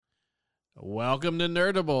Welcome to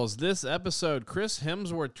Nerdables. This episode, Chris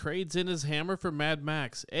Hemsworth trades in his hammer for Mad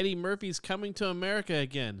Max. Eddie Murphy's coming to America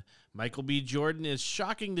again. Michael B. Jordan is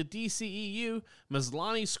shocking the DCEU.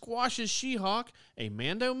 Maslany squashes She-Hulk. A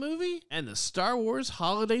Mando movie? And the Star Wars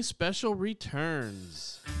Holiday Special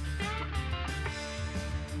returns.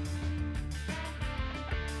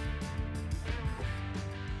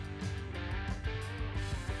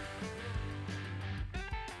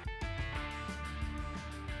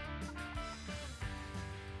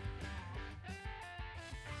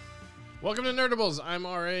 Welcome to Nerdables. I'm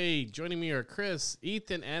R.A. Joining me are Chris,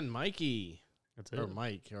 Ethan, and Mikey. That's it. Or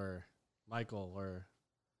Mike, or Michael, or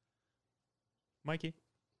Mikey.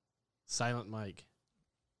 Silent Mike.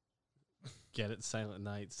 Get it? Silent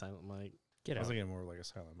Night, Silent Mike. Get I out. was thinking more like a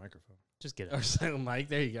silent microphone. Just get Or out. Silent Mike.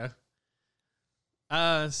 There you go.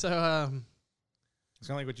 It's kind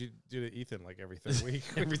of like what you do to Ethan like every third week.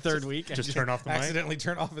 Every third week. Just turn off the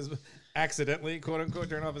mic. Accidentally, quote unquote,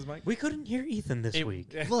 turn off his mic. We couldn't hear Ethan this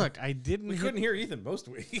week. Yeah. Look, I didn't. We couldn't hear Ethan most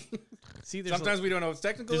weeks. See, there's Sometimes we don't know if it's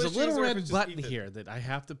technical there's a issues little or if red it's just button Ethan. here that I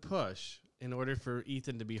have to push in order for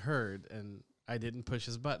Ethan to be heard, and I didn't push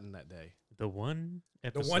his button that day. The one The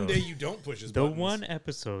episode. one day you don't push his The buttons. one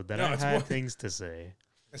episode that No, I it's had one- things to say.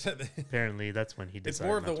 Apparently, that's when he decided. It's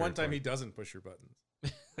more of the not to one time he record. doesn't push your buttons.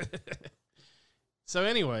 So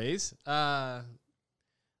anyways,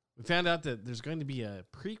 we found out that there's going to be a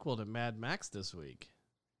prequel to Mad Max this week.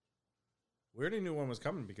 We already knew one was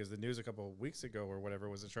coming because the news a couple of weeks ago or whatever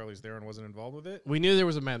was that Charlize Theron wasn't involved with it. We knew there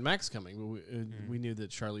was a Mad Max coming, but we knew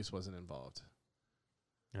that Charlize wasn't involved.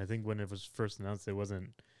 I think when it was first announced, it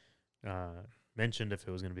wasn't mentioned if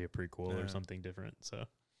it was going to be a prequel Yeah. or something different. So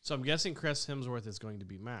So I'm guessing Chris Hemsworth is going to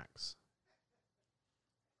be Max.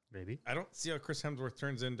 maybe. I don't see how Chris Hemsworth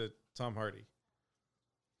turns into Tom Hardy.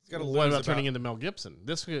 He's got to What about turning into Mel Gibson?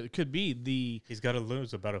 This could be the He's got to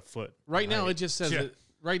lose about a foot. right now. height. It just says Yeah.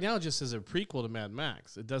 right now it just says a prequel to Mad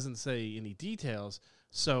Max. It doesn't say any details,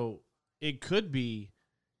 so it could be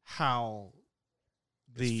how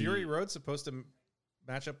Is Fury Road supposed to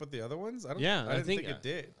match up with the other ones? I didn't think it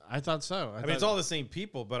did. I thought so. I mean, it's all the same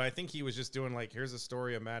people, but I think he was just doing like, here's a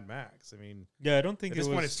story of Mad Max. I mean, Yeah, I don't think at this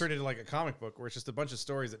point, it's turned into like a comic book where it's just a bunch of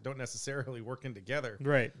stories that don't necessarily work in together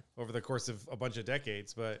right. over the course of a bunch of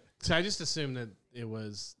decades. But So I just assumed that it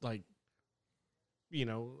was like,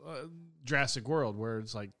 Jurassic World, where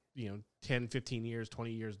it's like, 10, 15 years,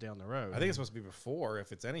 20 years down the road. I think it's supposed to be before,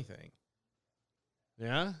 if it's anything.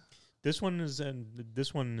 Yeah? This one is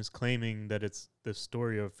claiming that it's the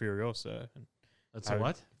story of Furiosa. That's a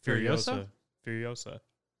what? Furiosa? Furiosa.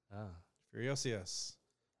 Ah. Furiosius.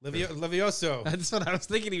 Levioso. That's what I was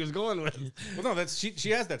thinking he was going with. Well, no, that's she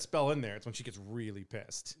has that spell in there. It's when she gets really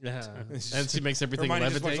pissed. Yeah. It's And just- she makes everything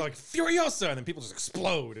Hermione just levitate. watches like Furiosa, and then people just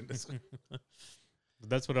explode. And it's,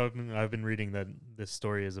 That's what I've been reading that this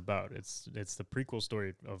story is about. It's the prequel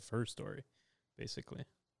story of her story, basically.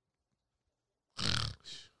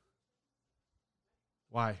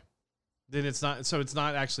 Why? Then it's not. So it's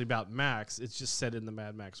not actually about Max. It's just set in the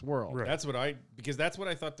Mad Max world. Right. that's what I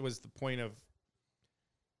thought was the point of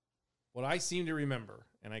what I seem to remember,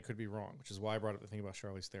 and I could be wrong, which is why I brought up the thing about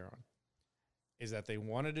Charlize Theron, is that they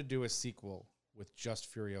wanted to do a sequel with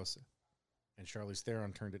just Furiosa, and Charlize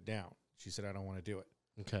Theron turned it down. She said, "I don't want to do it."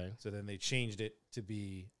 Okay. So then they changed it to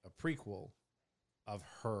be a prequel of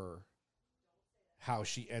her, how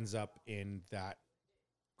she ends up in that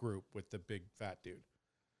group with the big fat dude,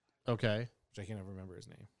 Okay. which I can't ever remember his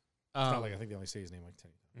name. It's not like I think they only say his name like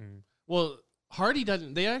 10 times. Well, Hardy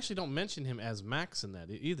doesn't. They actually don't mention him as Max in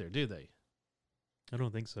that either, do they? I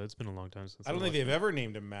don't think so. It's been a long time since I don't think watched they've it. ever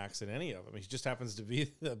named him Max in any of them. He just happens to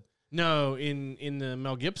be the. No, in the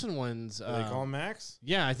Mel Gibson ones, Do they call him Max?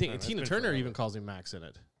 yeah, I think No, that's Tina been Turner forever. even calls him Max in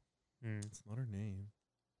it. It's not her name.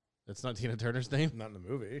 That's not Tina Turner's name. Not in the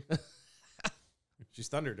movie. She's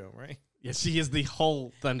Thunderdome, right? Yes, she is the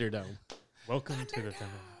whole Thunderdome. Welcome to the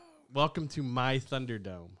Thunder. Welcome to my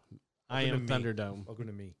Thunderdome. I am Welcome to me. Thunderdome. Welcome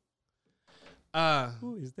to me.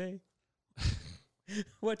 Who is they?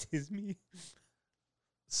 What is me?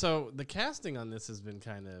 So the casting on this has been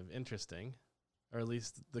kind of interesting, or at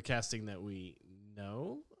least the casting that we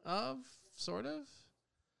know of, sort of.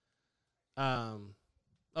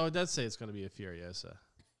 It does say it's going to be a Furiosa.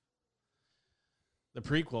 The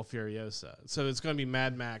prequel Furiosa. So it's going to be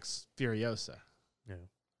Mad Max Furiosa. Yeah.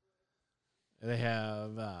 They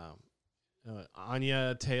have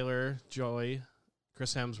Anya Taylor-Joy,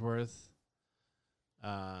 Chris Hemsworth,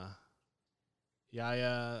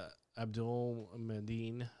 Yahya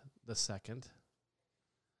Abdul-Mateen II,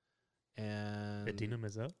 and Bettina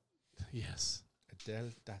Mazel? yes. Adele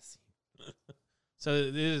Dassey. So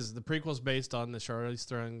it is the prequel's based on the Charlize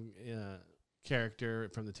Theron character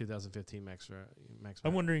from the 2015 Max.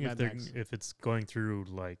 I'm wondering Mad Max. if it's going through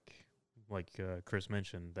like Chris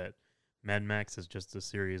mentioned, that Mad Max is just a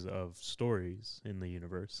series of stories in the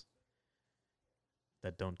universe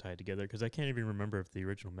that don't tie together. Because I can't even remember if the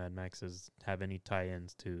original Mad Maxes have any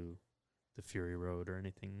tie-ins to the Fury Road or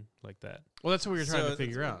anything like that. Well, that's what we were trying to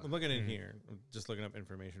figure out. I'm looking in here. I'm just looking up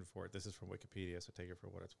information for it. This is from Wikipedia, so take it for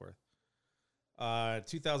what it's worth.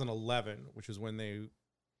 2011, which was when they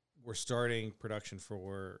were starting production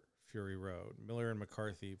for Fury Road. Miller and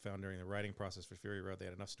McCarthy found during the writing process for Fury Road they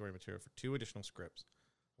had enough story material for 2 additional scripts.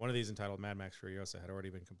 One of these, entitled Mad Max Furiosa, had already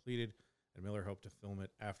been completed, and Miller hoped to film it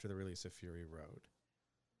after the release of Fury Road.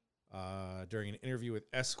 During an interview with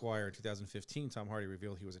Esquire in 2015, Tom Hardy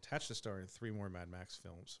revealed he was attached to star in 3 more Mad Max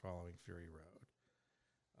films following Fury Road.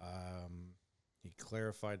 He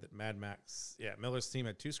clarified that Miller's team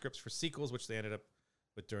had 2 scripts for sequels, which they ended up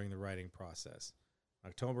with during the writing process. In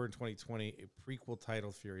October in 2020, a prequel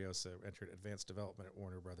titled Furiosa entered advanced development at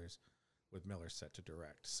Warner Brothers, with Miller set to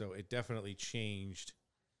direct. So it definitely changed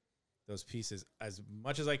those pieces. As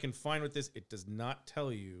much as I can find with this, it does not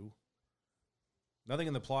tell you. Nothing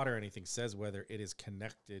in the plot or anything says whether it is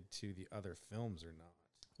connected to the other films or not.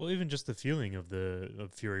 Well, even just the feeling of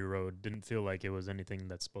Fury Road didn't feel like it was anything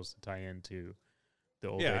that's supposed to tie into the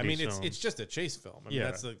old. Yeah, 80s I mean films. it's just a chase film. I mean,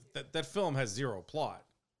 Yeah. that film has 0 plot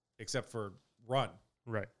except for run,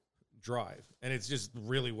 right. drive, and it's just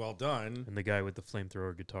really well done. And the guy with the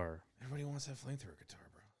flamethrower guitar. Everybody wants that flamethrower guitar,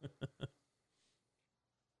 bro.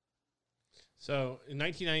 So in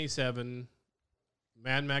 1997,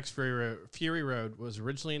 Mad Max Fury Road was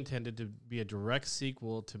originally intended to be a direct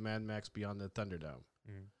sequel to Mad Max Beyond the Thunderdome.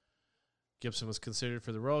 Mm. Gibson was considered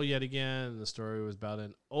for the role yet again, and the story was about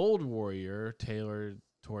an old warrior tailored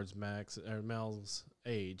towards Mel's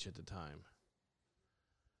age at the time.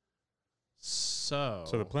 So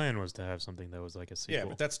So the plan was to have something that was like a sequel. Yeah,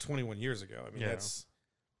 but that's 21 years ago. I mean, Yeah. that's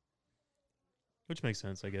Which makes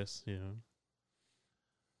sense, I guess. You know.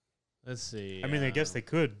 let's see. I mean, I guess they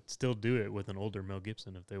could still do it with an older Mel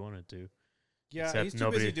Gibson if they wanted to. yeah. Except He's too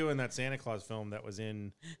nobody- busy doing that Santa Claus film that was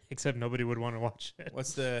in Except nobody would want to watch it.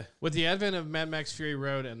 what's the With the advent of Mad Max Fury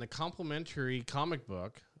Road and the complementary comic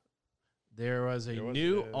book, there was a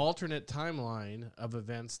new alternate timeline of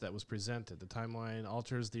events that was presented. The timeline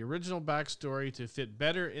alters the original backstory to fit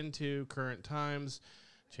better into current times,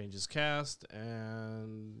 changes cast,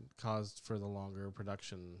 and caused for the longer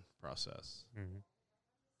production process. Mm-hmm.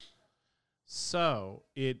 So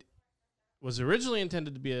it was originally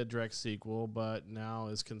intended to be a direct sequel, but now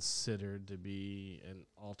is considered to be an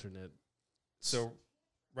alternate. So,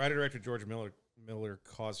 writer-director George Miller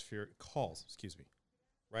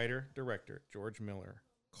Writer-director George Miller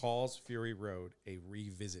calls Fury Road a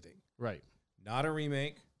revisiting. Right. Not a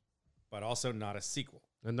remake, but also not a sequel.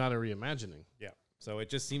 And not a reimagining. Yeah. So it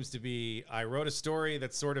just seems to be, I wrote a story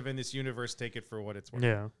that's sort of in this universe, take it for what it's worth.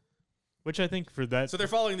 Yeah. Which I think for that... So they're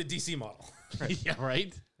following the DC model. Yeah,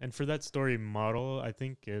 right? And for that story model, I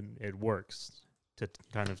think it works to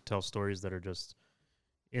kind of tell stories that are just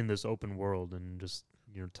in this open world and just,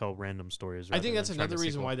 you know, tell random stories. I think that's rather than trying another to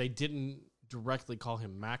reason sequel. why they didn't directly call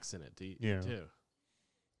him Max in it, Yeah. too.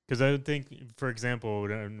 Because I would think, for example,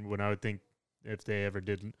 when I would think if they ever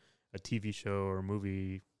did a TV show or a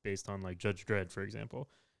movie based on like Judge Dredd, for example,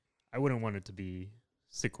 I wouldn't want it to be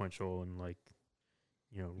sequential and like,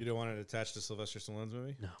 you know. You don't want it attached to Sylvester Stallone's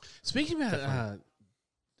movie? No. Speaking about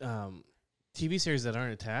TV series that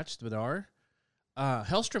aren't attached but are,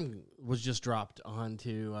 Hellstrom was just dropped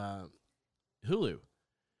onto Hulu.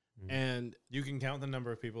 Mm. And You can count the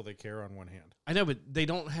number of people that care on one hand. I know, but they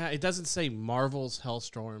don't have. It doesn't say Marvel's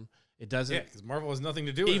Hellstorm. It doesn't. Yeah, because Marvel has nothing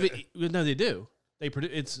to do with Even it. no, they do. They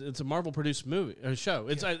produce. It's a Marvel produced movie or show.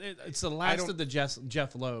 It's it's the last don't- of the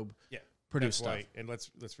Jeff Loeb Yeah, produced That's stuff. why, and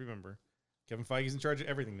let's remember, Kevin Feige's in charge of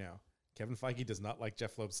everything now. Kevin Feige does not like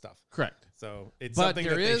Jeff Loeb's stuff. Correct. So it's But something that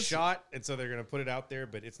there they is- shot, and so they're going to put it out there,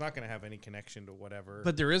 but it's not going to have any connection to whatever.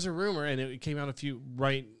 But there is a rumor, and it came out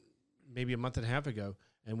maybe a month and a half ago,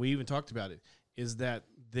 and we even talked about it. Is that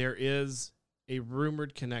there is a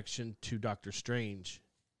rumored connection to Doctor Strange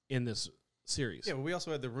in this series? yeah, but we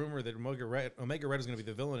also had the rumor that Omega Red was going to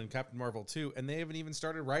be the villain in Captain Marvel 2, and they haven't even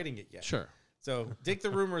started writing it yet. Sure. So take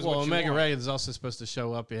the rumors. Well, what you Omega want. Ray is also supposed to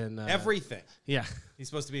show up in Everything. Yeah, He's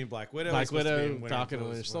supposed to be in Black Widow. Black He's supposed to be Widow, in Falcon and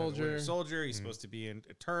Winter Soldier. He's supposed to be in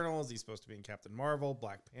Eternals. He's supposed to be in Captain Marvel,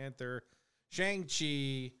 Black Panther,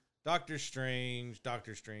 Shang-Chi, Doctor Strange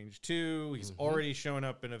 2. He's already shown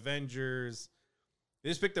up in Avengers.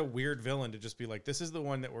 They just picked a weird villain to just be like, this is the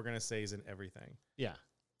one that we're going to say is in everything. yeah.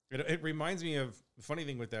 It reminds me of, the funny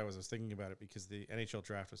thing with that was I was thinking about it because the NHL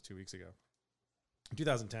draft was 2 weeks ago. In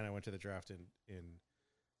 2010, I went to the draft in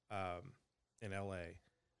LA, and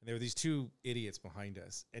there were these two idiots behind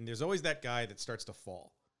us, and there's always that guy that starts to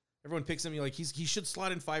fall. Everyone picks him. You're like, he should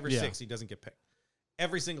slot in 5 or 6. He doesn't get picked.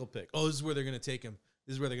 Every single pick. Oh, this is where they're going to take him.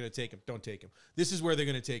 This is where they're going to take him. Don't take him. This is where they're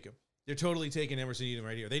going to take him. They're totally taking Emerson Etem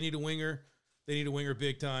right here. They need a winger. They need a winger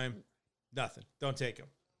big time. Nothing. Don't take him.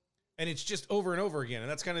 And it's just over and over again. And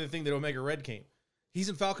that's kind of the thing that Omega Red came. He's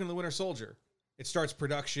in Falcon and the Winter Soldier. It starts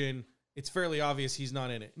production. It's fairly obvious he's not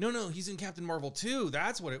in it. No, he's in Captain Marvel 2.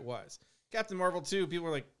 That's what it was. Captain Marvel 2, people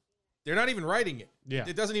are like, they're not even writing it. Yeah.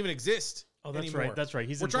 It doesn't even exist. Oh, that's anymore. right. That's right.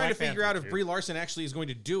 We're trying to figure out if Brie Larson actually is going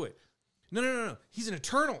to do it. No. He's in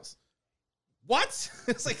Eternals. What?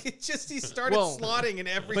 It's like he started slotting in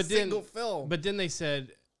every single film. But then they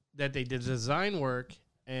said that they did design work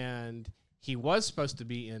and he was supposed to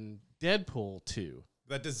be in Deadpool 2.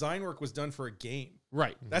 That design work was done for a game.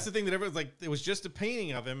 Right. That's the thing that everyone's like, it was just a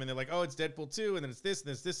painting of him and they're like, oh, it's Deadpool 2 and then it's this and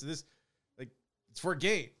it's this and this. Like, it's for a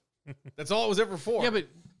game. That's all it was ever for. Yeah, but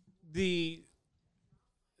the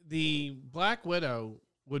Black Widow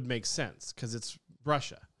would make sense because it's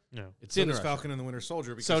Russia. No. It's so in does Russia. Falcon and the Winter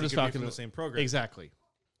Soldier because So he does could be Falcon from the same program. Exactly.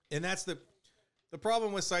 And that's the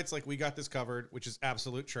problem with sites like We Got This Covered, which is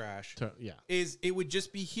absolute trash, Yeah. is it would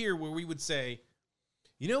just be here where we would say,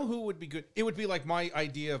 you know who would be good? It would be like my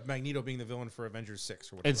idea of Magneto being the villain for Avengers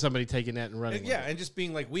 6 or whatever. And somebody taking that and running And, with yeah, it. and just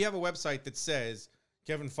being like, we have a website that says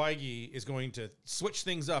Kevin Feige is going to switch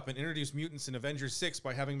things up and introduce mutants in Avengers 6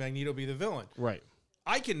 by having Magneto be the villain. Right.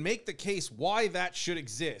 I can make the case why that should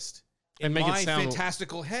exist in And make it my sound-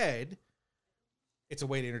 fantastical head. It's a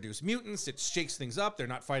way to introduce mutants. It shakes things up. They're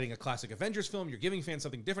not fighting a classic Avengers film. You're giving fans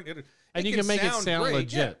something different. And you can make it sound great.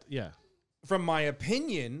 legit. Yeah. From my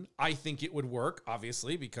opinion, I think it would work,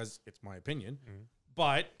 obviously, because it's my opinion.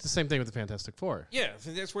 But It's the same thing with the Fantastic Four. yeah,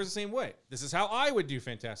 Fantastic Four is the same way. This is how I would do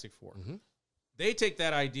Fantastic Four. Mhm. They take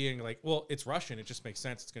that idea and you're like, well, it's Russian. It just makes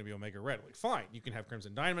sense. It's going to be Omega Red. Like, fine. You can have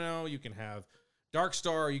Crimson Dynamo. You can have Dark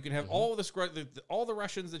Star. You can have all the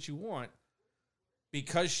Russians that you want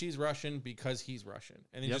because she's Russian, because he's Russian.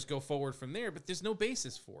 And then Yep. just go forward from there. But there's no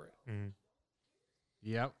basis for it.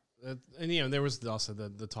 Yep. And there was also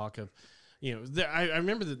the talk of, I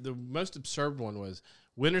remember the most absurd one was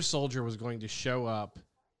Winter Soldier was going to show up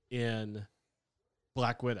in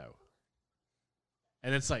Black Widow.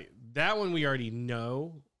 And it's like, that one we already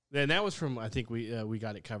know. And that was from, I think we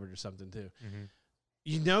got it covered or something too.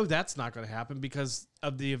 That's not going to happen because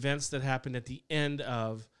of the events that happened at the end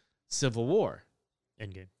of Civil War.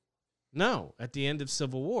 Endgame. No, at the end of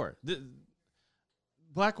Civil War.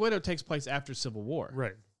 Black Widow takes place after Civil War.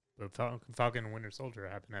 Right. But Falcon and Winter Soldier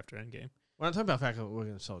happened after Endgame. We're not talking about Falcon and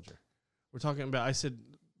Winter Soldier. We're talking about, I said,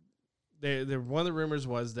 one of the rumors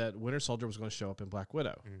was that Winter Soldier was going to show up in Black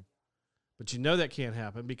Widow. But that can't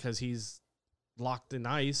happen because he's locked in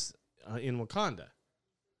ice in Wakanda.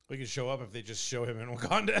 We could show up if they just show him in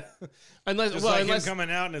Wakanda. Unless, Just like him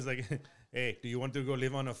coming out and it's like, hey, do you want to go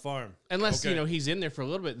live on a farm? Unless, Okay. he's in there for a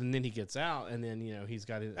little bit and then he gets out and then, he's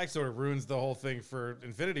got it. That sort of ruins the whole thing for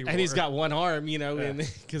Infinity War. And he's got one arm,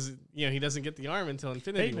 because, he doesn't get the arm until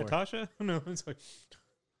Infinity Hey, War. Natasha? No, it's like,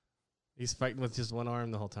 He's fighting with just one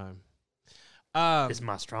arm the whole time. it's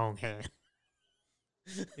my strong hand.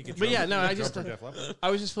 But yeah, no, I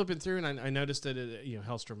was just flipping through and I noticed that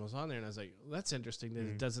Hellstrom was on there and I was like, well, that's interesting that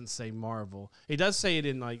it doesn't say Marvel. It does say it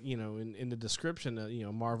in in the description that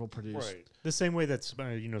Marvel produced. Right. The same way that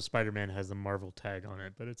Spider-Man has the Marvel tag on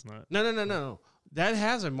it, but it's not. No. That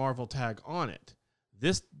has a Marvel tag on it.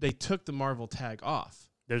 They took the Marvel tag off.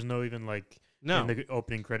 There's no even No. in the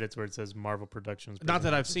opening credits where it says Marvel Productions. Not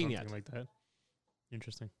that I've or seen something yet. like that.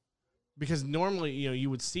 Interesting. Because normally, you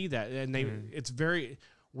would see that, and it's very,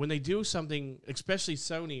 when they do something, especially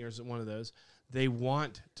Sony or one of those, they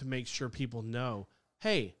want to make sure people know,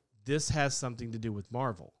 hey, this has something to do with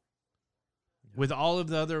Marvel. Yeah. With all of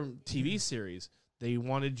the other TV series, they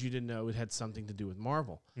wanted you to know it had something to do with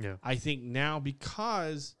Marvel. Yeah. I think now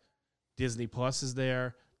because Disney Plus is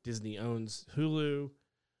there, Disney owns Hulu,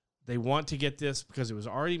 they want to get this because it was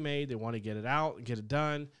already made. They want to get it out and get it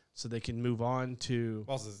done so they can move on to.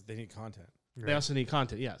 Also, they need content. Right. They also need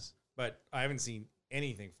content, yes. But I haven't seen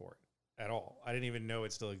anything for it at all. I didn't even know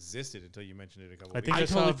it still existed until you mentioned it a couple I of think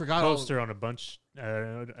weeks I totally saw a forgot poster on a bunch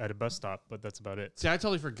at a bus stop, but that's about it. See, I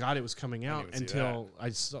totally forgot it was coming out even see until I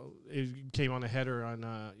saw it came on a header on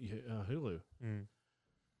Hulu.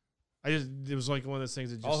 It was like one of those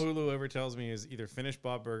things that just. All Hulu ever tells me is either finish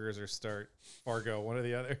Bob Burgers or start Fargo, one or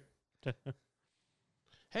the other.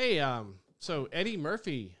 Hey, so Eddie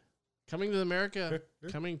Murphy coming to America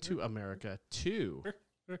 2.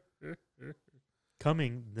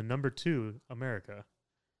 Coming, the number 2, America.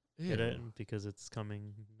 Get Ew. it? Because it's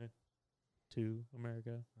coming to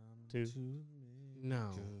America. Two.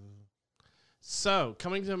 No. So,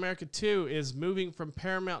 Coming to America 2 is moving from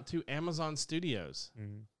Paramount to Amazon Studios.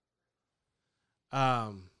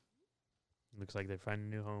 Looks like they're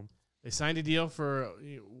finding a new home. They signed a deal for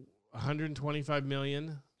 $125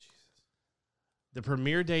 million. The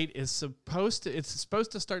premiere date is supposed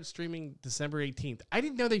to start streaming December 18th. I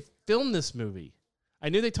didn't know they filmed this movie. I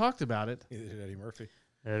knew they talked about it. Neither did Eddie Murphy.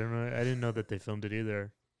 I don't know. I didn't know that they filmed it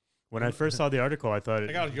either. When I first saw the article, I thought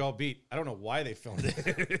I got you all beat. I don't know why they filmed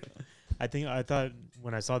it. I thought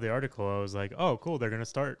when I saw the article, I was like, "Oh, cool! They're gonna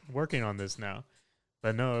start working on this now."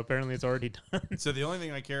 But no, apparently it's already done. So the only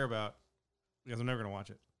thing I care about, because I'm never going to watch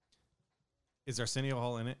it, is Arsenio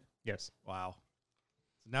Hall in it? Yes. Wow.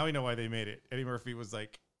 So now we know why they made it. Eddie Murphy was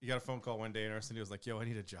like, you got a phone call one day, and Arsenio was like, yo, I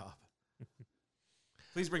need a job.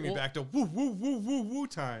 Please bring me back to woo, woo, woo, woo, woo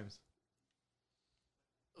times.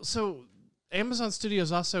 So, Amazon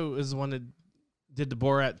Studios also is the one that did the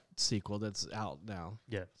Borat sequel that's out now.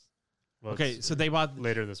 Yes. Well, Okay, it's so they bought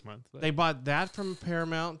later this month. They bought that from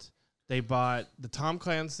Paramount. They bought the Tom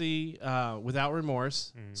Clancy Without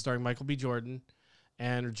Remorse, starring Michael B. Jordan,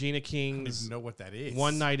 and Regina I don't King's even know what that is.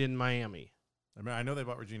 One Night in Miami. I mean, I know they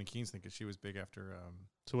bought Regina King's thing because she was big after.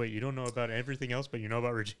 So wait, you don't know about everything else, but you know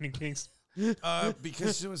about Regina King's?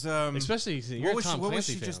 Because it was. Especially, you're a Tom what was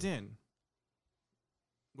Clancy she fan. just in?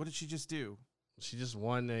 What did she just do? She just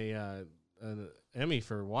won an Emmy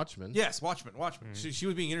for Watchmen. Yes, Watchmen. She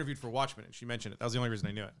was being interviewed for Watchmen, and she mentioned it. That was the only reason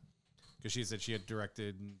I knew it. Because she said she had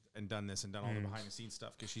directed and done this and done all the behind-the-scenes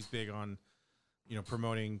stuff. Because she's big on,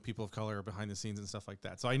 promoting people of color behind the scenes and stuff like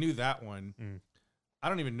that. So I knew that one. I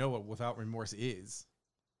don't even know what Without Remorse is.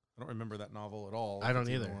 I don't remember that novel at all. I don't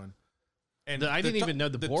either. One. And I didn't even know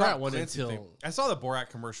the Borat Tom one Clancy until... thing. I saw the Borat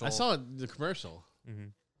commercial. I saw the commercial.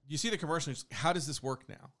 You see the commercial, and it's, how does this work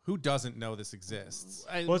now? Who doesn't know this exists?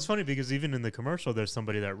 Well, it's funny because even in the commercial, there's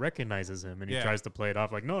somebody that recognizes him, and he tries to play it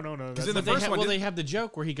off like, no. That's in the But first one, they have the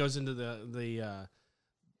joke where he goes into they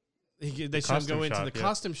show him go into the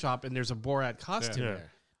costume shop, and there's a Borat costume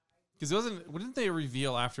there. Because wouldn't they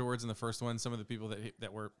reveal afterwards in the first one some of the people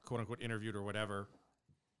that were quote unquote interviewed or whatever,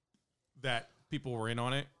 that people were in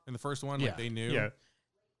on it in the first one, like they knew. Yeah.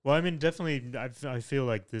 Well, I mean, definitely, I feel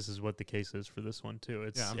like this is what the case is for this one too.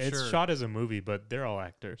 It's sure. shot as a movie, but they're all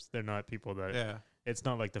actors. They're not people that. Yeah. It's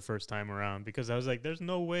not like the first time around because I was like, there's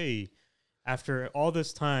no way. After all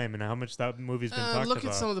this time and how much that movie's been talked about. Look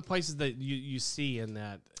at some of the places that you see in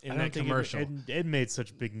that commercial. It made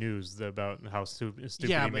such big news about how stupid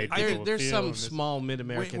yeah, he made but people there's feel some small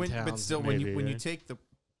mid-American towns. But still, maybe, when you take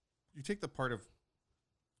the part of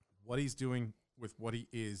what he's doing with what he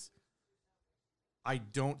is, I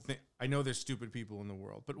don't think I know there's stupid people in the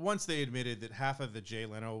world, but once they admitted that half of the Jay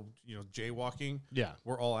Leno, jaywalking,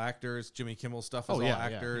 were all actors. Jimmy Kimmel stuff is all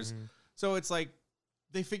actors. Mm-hmm. So it's like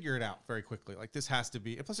they figure it out very quickly. Like this has to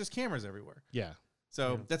be. And plus, there's cameras everywhere. Yeah.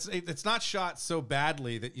 So it's not shot so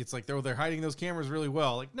badly that it's like they're hiding those cameras really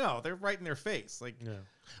well. Like no, they're right in their face. Like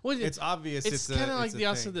well, it's obvious. It's kind of like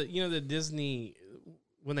the Disney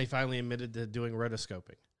when they finally admitted to doing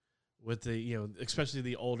rotoscoping with the especially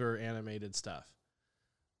the older animated stuff.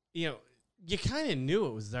 You kind of knew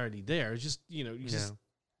it was already there. It's just just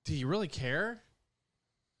do you really care?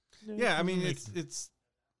 Yeah, I mean it's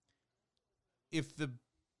if the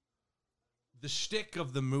shtick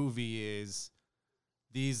of the movie is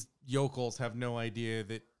these yokels have no idea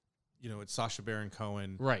that it's Sacha Baron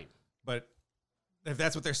Cohen, right? But if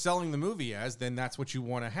that's what they're selling the movie as, then that's what you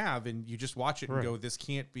want to have, and you just watch it and go, "This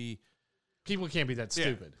can't be." People can't be that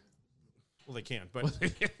stupid. Well, they can, but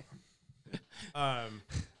and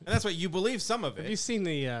that's what you believe some of it. Have you seen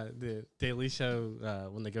the Daily Show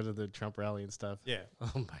when they go to the Trump rally and stuff? Yeah.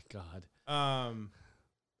 Oh my God.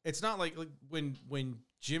 It's not like when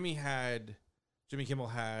Jimmy Kimmel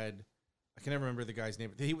had, I can never remember the guy's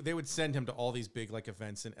name. They would send him to all these big like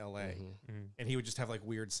events in LA, and he would just have like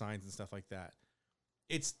weird signs and stuff like that.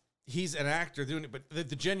 He's an actor doing it, but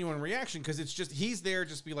the genuine reaction, because it's just he's there,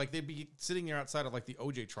 just be like they'd be sitting there outside of like the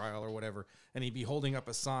OJ trial or whatever, and he'd be holding up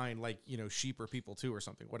a sign like sheep are people too or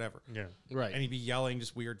something, whatever. Yeah, right. And he'd be yelling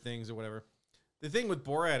just weird things or whatever. The thing with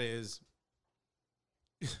Borat is,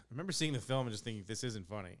 I remember seeing the film and just thinking this isn't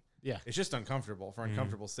funny. Yeah, it's just uncomfortable for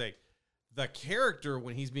uncomfortable sake. The character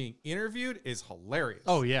when he's being interviewed is hilarious.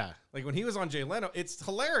 Oh yeah, like when he was on Jay Leno, it's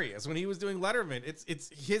hilarious. When he was doing Letterman, it's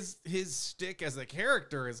his shtick as a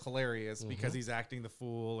character is hilarious because he's acting the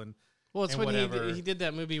fool and it's and when he did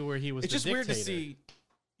that movie where he was. It's just weird to see.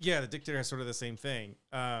 Yeah, The Dictator has sort of the same thing.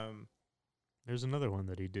 There's another one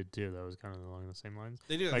that he did too that was kind of along the same lines.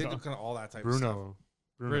 They do like, kind of all that type Bruno. of stuff.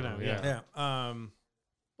 Bruno, yeah.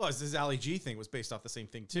 Well, Well, his Ali G thing was based off the same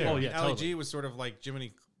thing too. Yeah. Oh, I mean, yeah, Ali totally. G was sort of like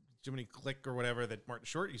Jiminy Click or whatever that Martin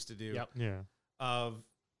Short used to do. Yep. Yeah. Of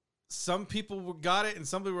some people got it and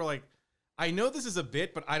some people were like, I know this is a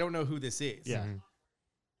bit, but I don't know who this is. Yeah. Mhm.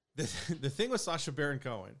 The thing with Sacha Baron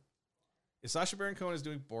Cohen is Sacha Baron Cohen is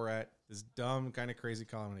doing Borat, this dumb kind of crazy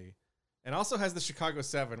comedy, and also has the Chicago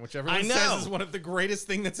 7, which everyone I know. says is one of the greatest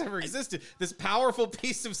thing that's ever existed. This powerful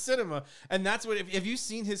piece of cinema, and that's what. Have you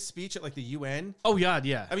seen his speech at like the UN? Oh God,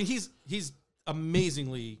 yeah. I mean, he's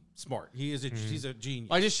amazingly smart. He's a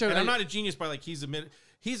genius. I just showed. And I'm not a genius by like he's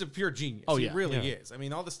a pure genius. Oh, He yeah. really Yeah. is. I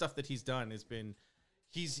mean, all the stuff that he's done has been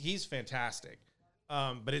he's fantastic.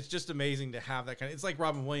 But it's just amazing to have that kind of. It's like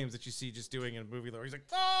Robin Williams that you see just doing in a movie where he's like,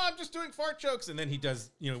 "Oh, I'm just doing fart jokes," and then he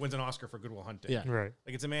does, wins an Oscar for Good Will Hunting. Yeah. Right.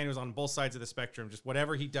 Like it's a man who's on both sides of the spectrum. Just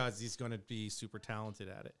whatever he does, he's going to be super talented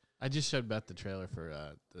at it. I just showed Beth the trailer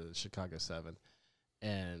for the Chicago 7,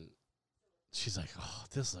 and she's like, "Oh,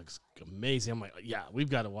 this looks amazing." I'm like, "Yeah, we've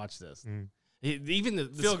got to watch this." Mm. Even the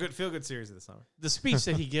Feel good series of the summer. the speech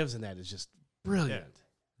that he gives in that is just brilliant.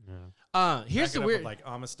 Yeah. Here's Back the it up weird. with, like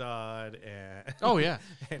Amistad and Oh yeah.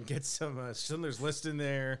 and get some Schindler's List in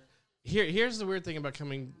there. Here's the weird thing about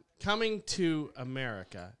coming to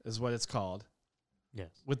America is what it's called Yes.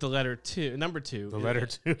 with the letter number 2. The letter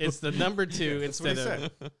 2. It's the number 2 That's what instead he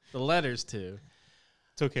of the letters 2.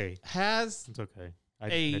 It's okay. Has It's okay. I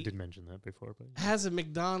did mention that before, but has a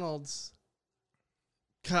McDonald's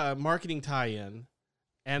marketing tie-in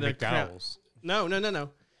and a McDowell's. No.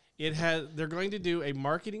 It has. They're going to do a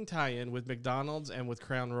marketing tie-in with McDonald's and with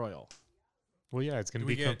Crown Royal. Well, yeah, it's going Do to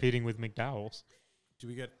we be get- competing with McDowell's. Do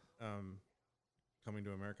we get Coming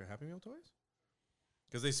to America Happy Meal toys?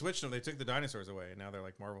 Because they switched them. They took the dinosaurs away, and now they're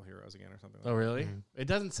like Marvel heroes again or something. Oh, Like really? Mhm. It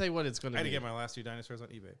doesn't say what it's going that. I to had to be. get my last 2 dinosaurs on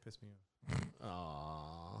eBay. Pissed me off.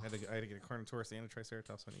 Aww. I had to get a Carnotaurus and a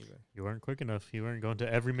Triceratops on eBay. You weren't quick enough. You weren't going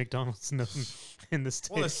to every McDonald's known in the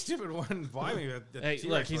state. Well, the stupid one buy me. The Hey, T-Rex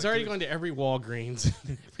look, for he's like already 2 going to every Walgreens,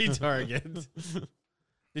 every Target.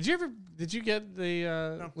 Did you get the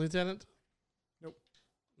No. lieutenant? Nope.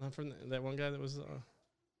 Not from that one guy that was.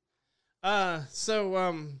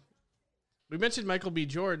 We mentioned Michael B.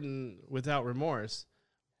 Jordan Without Remorse,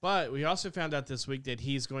 but we also found out this week that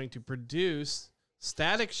he's going to produce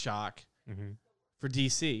Static Shock Mhm. for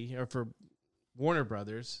DC or for Warner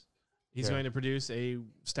Brothers. He's Yeah. going to produce a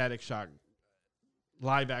Static Shock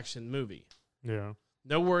live action movie. Yeah.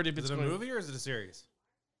 No word if Is it's it a going. movie or is it a series?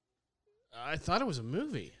 I thought it was a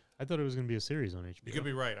movie. I thought it was going to be a series on HBO. You could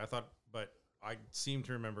be right. I thought, but I seem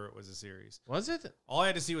to remember it was a series. Was it? All I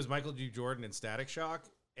had to see was Michael G. Jordan and Static Shock,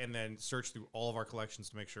 and then search through all of our collections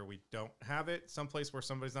to make sure we don't have it someplace where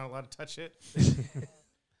somebody's not allowed to touch it.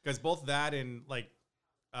 Because both that and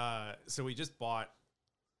so we just bought.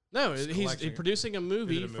 No, Just he's collection. producing a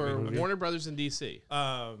movie, Is it a for movie? Warner Brothers in DC.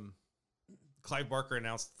 Clive Barker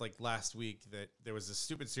announced like last week that there was a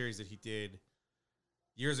stupid series that he did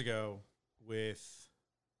years ago with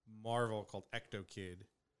Marvel called Ecto Kid.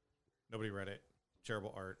 Nobody read it.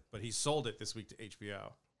 Terrible art. But he sold it this week to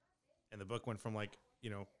HBO. And the book went from like,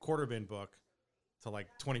 quarter bin book to like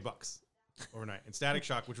 $20 overnight. And Static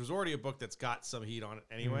Shock, which was already a book that's got some heat on it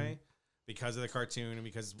anyway, because of the cartoon and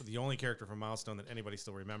because the only character from Milestone that anybody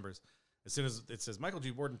still remembers. As soon as it says Michael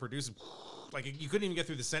G. Jordan produced, like you couldn't even get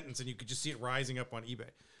through the sentence and you could just see it rising up on eBay.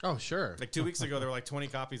 Oh, sure. Like 2 weeks ago, there were like 20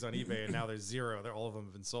 copies on eBay, and now there's 0. All of them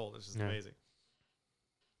have been sold. It's just Yeah. amazing.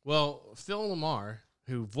 Well, Phil Lamar,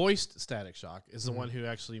 who voiced Static Shock, is the one who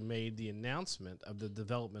actually made the announcement of the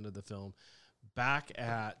development of the film back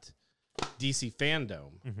at DC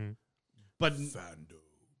Fandom. Mhm. But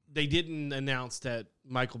they didn't announce that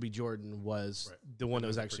Michael B. Jordan was Right. the one that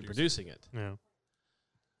was actually producing it, Yeah.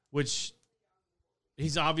 which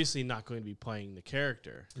he's obviously not going to be playing the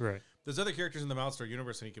character. Right. There's other characters in the Milestone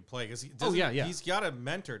universe that he could play because yeah. he's got a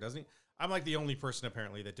mentor, doesn't he? I'm like the only person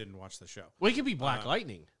apparently that didn't watch the show. Well, he could be Black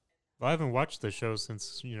Lightning. Well, I haven't watched the show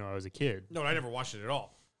since I was a kid. No, I never watched it at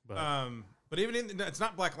all. But even it's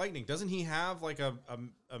not Black Lightning. Doesn't he have like a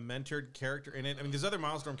mentored character in it? I mean, there's other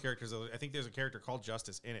Milestone characters. I think there's a character called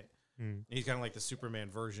Justice in it. Mm. He's kind of like the Superman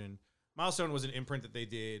version. Milestone was an imprint that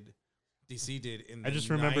DC did in the I just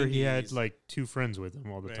remember he had 90s. like 2 friends with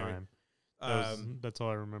him all the Right. time. That's all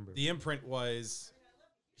I remember. The imprint was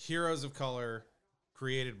Heroes of Color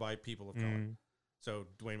created by people of color. Mm. So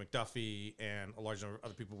Dwayne McDuffie and a large number of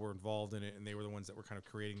other people were involved in it, and they were the ones that were kind of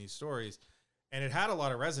creating these stories. And it had a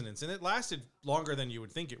lot of resonance, and it lasted longer than you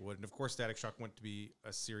would think it would. And of course, Static Shock went to be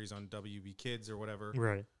a series on WB Kids or whatever.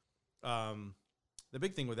 Right. The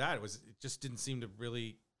big thing with that was it just didn't seem to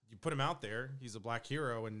really. You put him out there, he's a black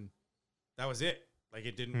hero, and that was it. Like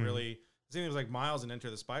it didn't really. The same thing was like Miles in Enter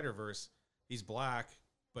the Spider-Verse. He's black,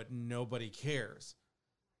 but nobody cares.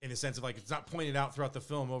 In the sense of like, it's not pointed out throughout the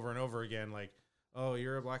film over and over again. Like, oh,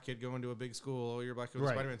 you're a black kid going to a big school. Oh, you're a black kid with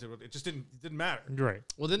Right. Spider-Man. It just didn't matter. Right.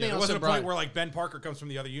 Well, then Yeah, they there also wasn't a brought point where like Ben Parker comes from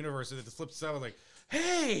the other universe and it flips out like,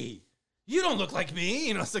 hey, you don't look like me.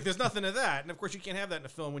 You know, it's like there's nothing of that. And of course, you can't have that in a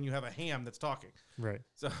film when you have a ham that's talking. Right.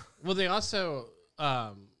 So Well, they also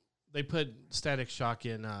they put Static Shock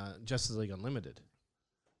in Justice League Unlimited.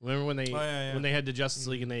 Remember when they when they had the Justice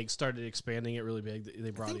League and they started expanding it really big? They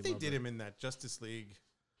I brought think him they over. did him in that Justice League.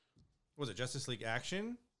 Was it Justice League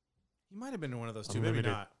Action? He might have been in one of those two. Unlimited.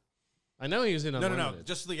 Maybe not. I know he was in No. Unlimited.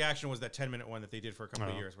 Justice League Action was that 10-minute one that they did for a couple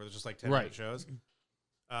of Oh. years, where there's just like 10-minute Right. shows.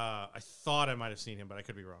 I thought I might have seen him, but I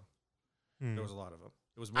could be wrong. Hmm. There was a lot of them.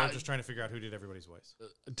 It was more just trying to figure out who did everybody's voice.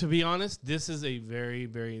 To be honest, this is a very,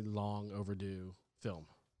 very long overdue film.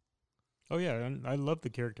 Oh yeah, and I love the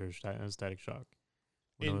character Static Shock.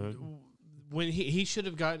 And when he should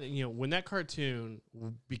have gotten, when that cartoon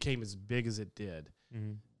became as big as it did,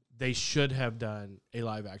 Mhm. they should have done a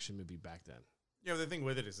live action movie back then. Yeah, but the thing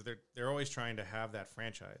with it is that they're always trying to have that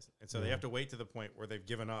franchise, and so they Yeah. have to wait to the point where they've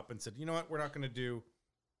given up and said, you know what, we're not going to do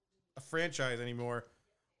a franchise anymore.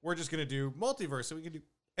 We're just going to do multiverse, so we can do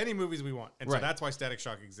any movies we want. And Right. so that's why Static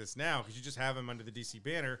Shock exists now, because you just have him under the DC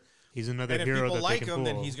banner. He's another And if hero people that like they can him, pull.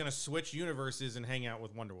 then he's going to switch universes and hang out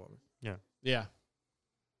with Wonder Woman. Yeah.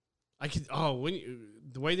 I could. Oh,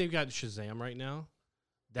 the way they've got Shazam right now,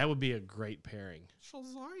 that would be a great pairing.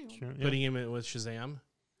 Shazam. Sure, yeah. Putting him in with Shazam.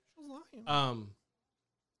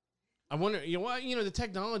 I wonder. The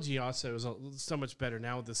technology also is so much better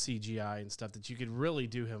now with the CGI and stuff that you could really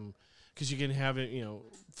do him because you can have it,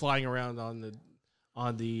 flying around on the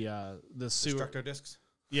sewer. Destructo discs.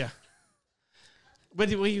 Yeah. But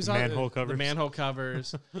he was on Manhole the covers. manhole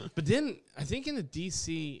covers. But then I think in the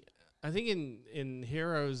DC, I think in in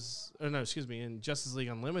Justice League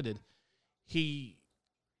Unlimited, he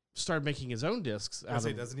started making his own discs. I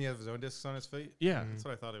say, doesn't he have his own discs on his feet? Yeah. That's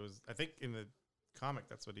what I thought it was. I think in the comic,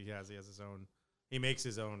 that's what he has. He has his own. He makes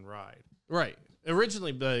his own ride. Right.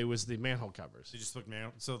 Originally, it was the manhole covers. So you just look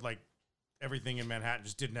so like everything in Manhattan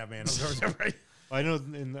just didn't have manhole covers. Right. I know.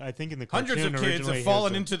 I think in the cartoon Hundreds of kids originally have he has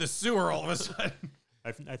fallen a- into the sewer all of a sudden.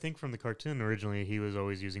 I think from the cartoon originally he was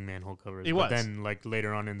always using manhole covers. He but was. then like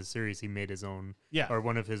later on in the series he made his own. Yeah. Or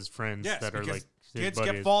one of his friends Yes, that are because like his kids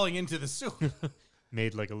buddies kept falling into the sewer.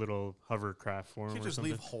 made like a little hovercraft for him. You or just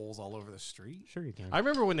something. leave holes all over the street. Sure you can. I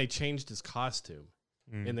remember when they changed his costume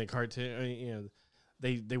Mm. in the cartoon.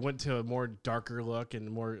 They went to a more darker look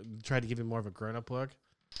and tried to give him more of a grown up look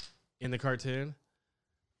in the cartoon.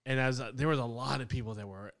 And there was a lot of people that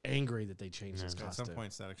were angry that they changed his Yeah. At costume. some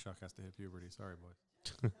point, Static Shock has to hit puberty. Sorry, boys.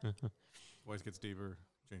 Voice gets deeper,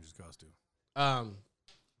 changes costume,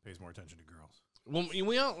 pays more attention to girls. Well,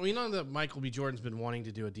 we know that Michael B. Jordan's been wanting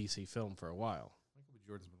to do a DC film for a while. Michael B.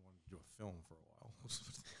 Jordan's been wanting to do a film for a while.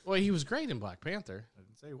 Well, he was great in Black Panther, I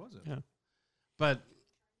didn't say he wasn't. Yeah. but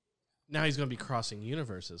now he's going to be crossing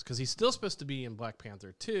universes because he's still supposed to be in Black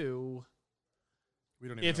Panther 2, We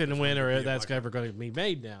don't even if know and which when one would or be a that's Black ever going to be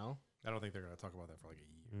made now. Panther. I don't think they're going to talk about that for like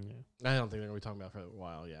a year. Yeah. I don't think they're going to be talking about it for a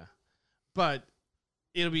while, yeah. But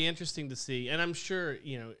it'll be interesting to see, and I'm sure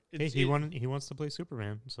Hey, he wants to play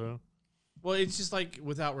Superman, so Well, it's just like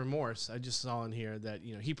Without Remorse. I just saw in here that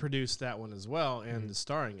he produced that one as well and is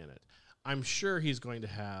starring in it. I'm sure he's going to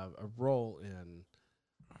have a role in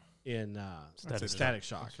Static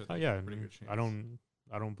Shock. oh yeah, Pretty good chance.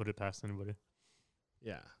 I don't put it past anybody.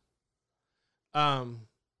 Yeah.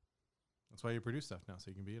 That's why you produce stuff now, so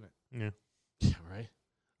you can be in it. Yeah. Yeah. Right.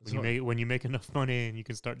 When you make enough money and you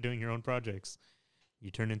can start doing your own projects, you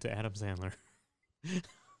turn into Adam Sandler.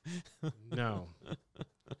 No.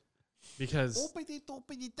 Because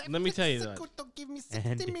let me tell you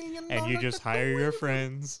that. and you just hire your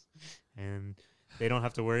friends, and they don't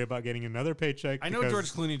have to worry about getting another paycheck. I know because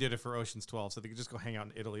George Clooney did it for Ocean's 12, so they could just go hang out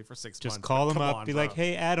in Italy for 6 months. Just call but him come up, on, be bro. like,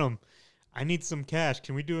 "Hey, Adam, I need some cash.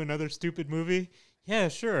 Can we do another stupid movie?" Yeah,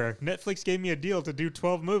 sure. Netflix gave me a deal to do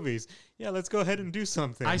 12 movies. Yeah, let's go ahead and do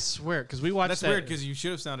something. I swear, because we watched That's that. weird because you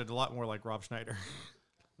should have sounded a lot more like Rob Schneider.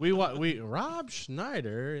 We Rob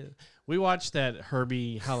Schneider. We watched that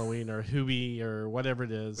Herbie Halloween or Hubie or whatever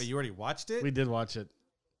it is. But you already watched it? We did watch it.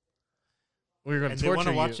 We were going And to they torture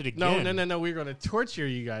wanna you. watch it No, again. no. We were going to torture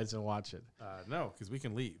you guys and watch it. No, because we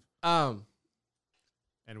can leave. Um,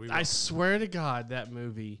 And we I will. swear to God, that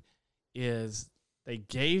movie is. They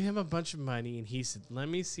gave him a bunch of money, and he said, "Let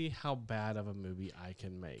me see how bad of a movie I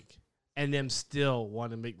can make." And them still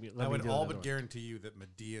want to make me. I would all but guarantee you that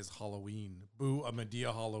Medea's Halloween, a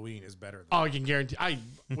Medea Halloween is better than Oh, I can guarantee.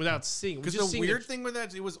 Without seeing. Because just the seeing weird thing with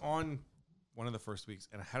that, it was on one of the first weeks,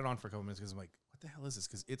 and I had it on for a couple minutes because I'm like, what the hell is this?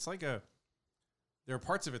 Because it's like there are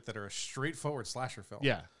parts of it that are a straightforward slasher film.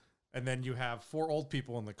 Yeah. And then you have 4 old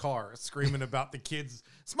people in the car screaming about the kids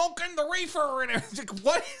smoking the reefer. And it's like,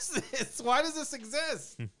 what is this? Why does this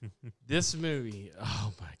exist? This movie,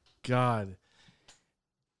 oh my God.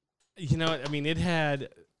 You know, I mean, it had,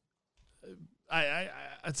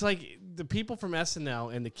 it's like the people from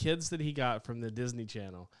SNL and the kids that he got from the Disney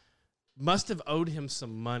Channel must have owed him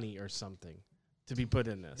some money or something to be put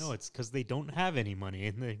in this. No, it's because they don't have any money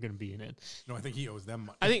and they're going to be in it. No, I think he owes them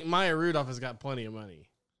money. I think Maya Rudolph has got plenty of money.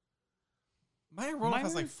 Maya Rudolph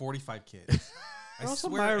has like 45 kids. I Also,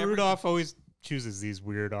 swear Maya every- Rudolph always chooses these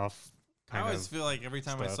weird off I kind always of. feel like every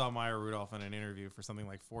time I stuff. saw Maya Rudolph in an interview for something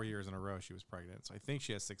like 4 years in a row, she was pregnant. So I think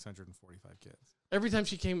she has 645 kids. Every time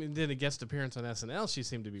she came and did a guest appearance on SNL, she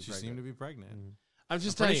seemed to be She pregnant. seemed to be pregnant. Mm. I'm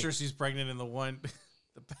just I'm telling pretty you. sure she's pregnant in the one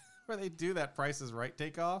where they do that Price is Right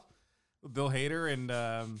takeoff with Bill Hader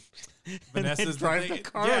and Vanessa's drive the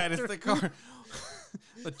car. Yeah, and it's the car.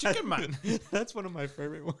 The chicken man. That's one of my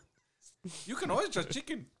favorite ones. You can always trust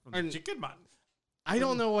chicken from the And- chicken man. I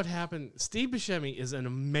don't know what happened. Steve Buscemi is an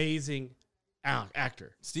amazing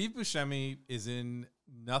actor. Steve Buscemi is in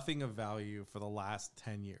nothing of value for the last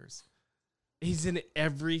 10 years. He's in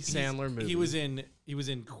every Sandler movie. He was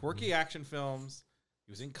in quirky action films.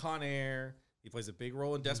 He was in Con Air. He plays a big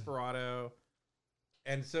role in Desperado.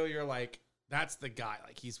 And so you're like, that's the guy.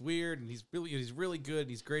 Like, he's weird and he's really good and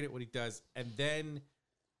he's great at what he does. And then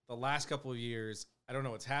the last couple of years, I don't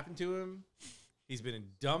know what's happened to him. He's been in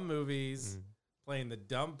dumb movies, playing the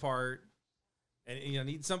dumb part. And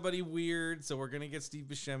need somebody weird, so we're gonna get Steve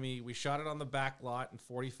Buscemi. We shot it on the back lot in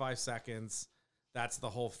 45 seconds. That's the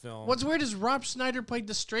whole film. What's weird is Rob Schneider played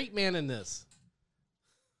the straight man in this.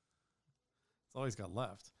 That's all he's got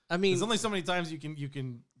left. I mean, There's only so many times you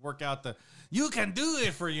can work out you can do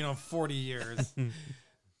it for 40 years.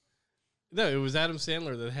 no, it was Adam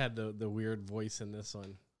Sandler that had the weird voice in this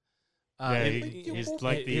one. Yeah, he's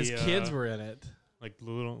like his the, kids were in it. like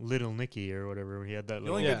little Nicky or whatever. He had that. The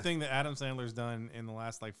Little, only Yeah. good thing that Adam Sandler's done in the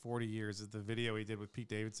last 40 years is the video he did with Pete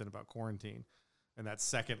Davidson about quarantine, and that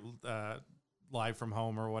second Live from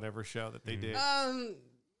Home or whatever show that they did.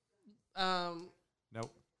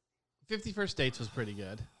 Nope. 50 First Dates was pretty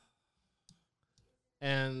good.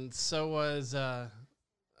 And so was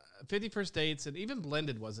 50 First Dates, and even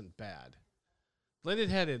Blended wasn't bad. Blended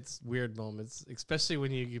had its weird moments, especially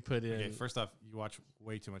when you put in. Okay, first off, you watch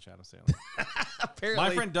way too much Adam Sandler. Apparently,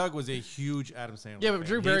 My friend Doug was a huge Adam Sandler. yeah, but fan.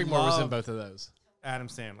 Drew He Barrymore was in loved both of those. Adam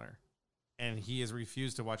Sandler, and he has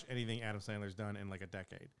refused to watch anything Adam Sandler's done in like a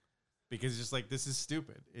decade because it's just like, this is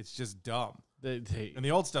stupid. It's just dumb, and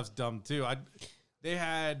the old stuff's dumb too. They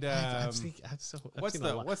had what's the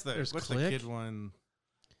kid one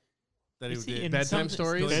that he Is he did? in Bedtime some-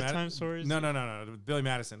 Stories? Billy Bedtime Mad- Stories. No, Billy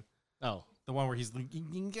Madison, Oh, the one where he's.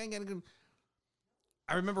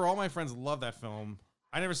 I remember all my friends loved that film.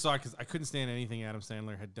 I never saw it because I couldn't stand anything Adam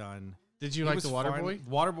Sandler had done. did you It like was The fine. Waterboy?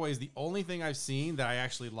 Waterboy is the only thing I've seen that I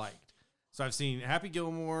actually liked. So I've seen Happy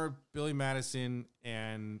Gilmore, Billy Madison,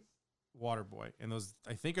 and Waterboy. And those,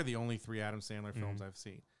 I think, are the only 3 Adam Sandler films I've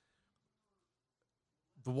seen.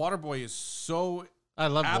 The Waterboy is so I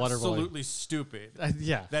love Waterboy. absolutely stupid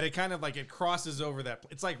Yeah, that it kind of like it crosses over that.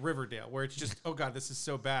 It's like Riverdale, where it's just, oh God, this is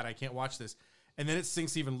so bad. I can't watch this. And then it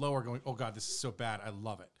sinks even lower going, oh God, this is so bad. I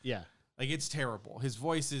love it. yeah. Like, it's terrible. His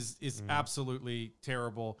voice is absolutely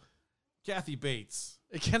terrible. Kathy Bates,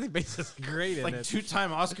 Kathy Bates is great in like it.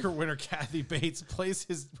 2-time Oscar winner Kathy Bates, plays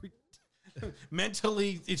his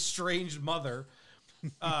mentally estranged mother.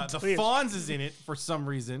 The Fonz is in it for some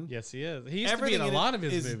reason. Yes, he is. He used Everything to be in a it lot of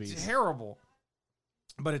his is movies. terrible,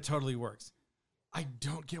 but it totally works. I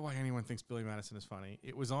don't get why anyone thinks Billy Madison is funny.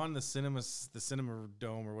 It was on the cinema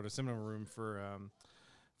dome or what, a cinema room for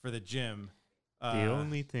the gym. The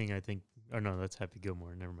only thing I think, oh no, that's Happy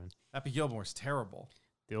Gilmore. Never mind. Happy Gilmore's terrible.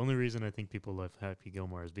 The only reason I think people love Happy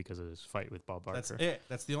Gilmore is because of his fight with Bob Barker. That's it.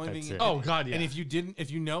 That's the only That's thing. it. Oh God, yeah. And if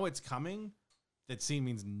you know it's coming, that scene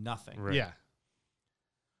means nothing. Right. Yeah.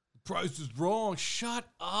 Price is wrong. Shut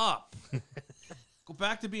up. Go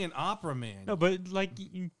back to being opera man. No, but like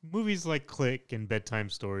movies like Click and Bedtime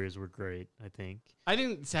Stories were great. I think I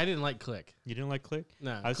didn't like Click. you didn't like Click.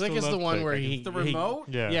 No, I Click still is the love one Click. where I can- he The remote?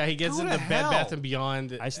 Yeah, he gets Go in to the Bed hell. Bath and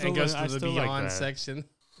Beyond I still and goes like- I to the still like Beyond that. section.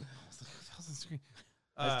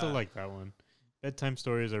 I still like that one. Bedtime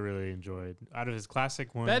Stories I really enjoyed. Out of his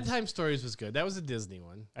classic ones, Bedtime Stories was good. That was a Disney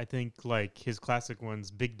one. I think like his classic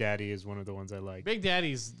ones, Big Daddy is one of the ones I like. Big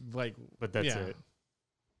Daddy's like, But that's yeah. it.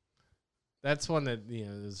 That's one that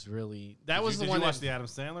is really. That was the Did one. you watch that, the Adam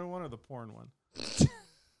Sandler one or the porn one? Which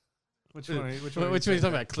Which one? one Which are one? you talking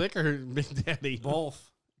about? Click or Big Daddy?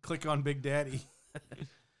 Both. Click on Big Daddy.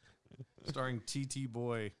 Starring TT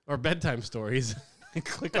Boy. or bedtime stories.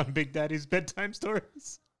 Click on Big Daddy's bedtime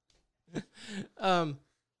stories.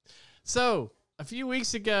 So a few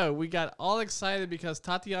weeks ago, we got all excited because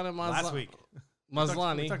Tatiana Last week.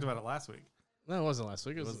 Maslany. We talked about it last week. No, it wasn't last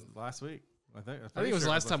week. It was last week. I think it was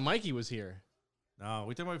last time Mikey was here. No,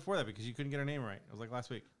 we talked about it before that because you couldn't get her name right. It was like last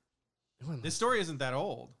week. It wasn't This story isn't that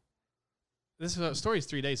old. This story is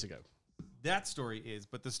 3 days ago. That story is,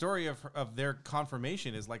 but the story of their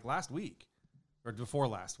confirmation is like last week or before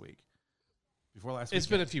last week. Before last week. It's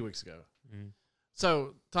been a few weeks ago. Mm.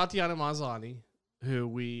 So Tatiana Maslany, who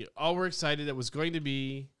we all were excited that was going to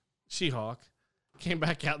be She-Hulk, came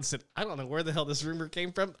back out and said, I don't know where the hell this rumor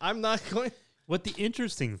came from. I'm not going. What the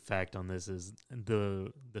interesting fact on this is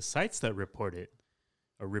the sites that reported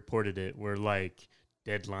it were like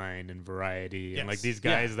Deadline and Variety and like Yes. these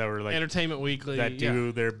guys that were like Entertainment Weekly. that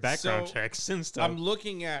do their background So, checks and stuff. I'm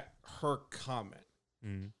looking at her comment,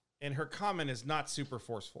 Mm. and her comment is not super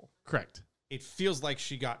forceful. Correct. It feels like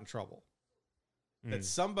she got in trouble. That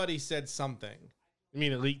somebody said something. You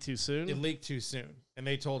mean it leaked too soon? It leaked too soon. And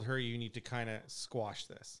they told her you need to kind of squash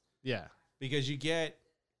this. Yeah. Because you get...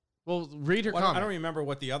 Well, read her Well, comment. I don't remember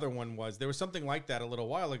what the other one was. There was something like that a little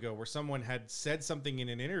while ago where someone had said something in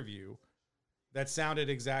an interview that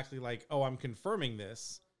sounded exactly like, oh, I'm confirming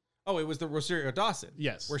this. Oh, it was the Rosario Dawson.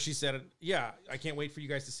 Yes. Where she said, yeah, I can't wait for you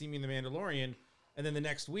guys to see me in The Mandalorian. And then the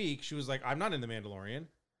next week, she was like, I'm not in The Mandalorian.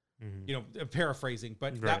 Mhm. You know, paraphrasing.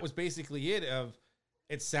 But Right. that was basically it of,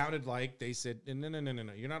 it sounded like they said,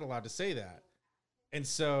 no, you're not allowed to say that. And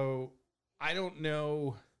so I don't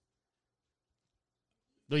know.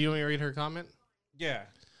 Do you want me to read her comment? Yeah.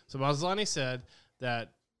 So Maslany said that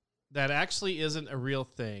actually isn't a real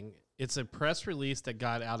thing. It's a press release that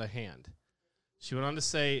got out of hand. She went on to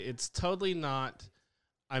say, it's totally not.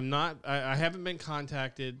 I haven't been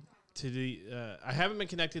contacted I haven't been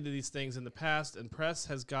connected to these things in the past, and press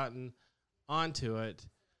has gotten onto it,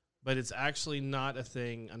 but it's actually not a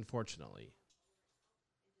thing, unfortunately.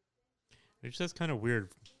 It's just kind of weird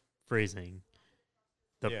phrasing.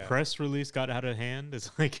 The Yeah. press release got out of hand. It's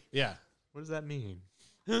like, Yeah. what does that mean?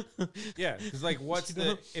 Yeah. Because, like, what's You the.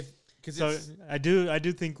 know? Because So it's. I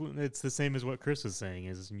do think it's the same as what Chris was saying.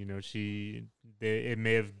 Is it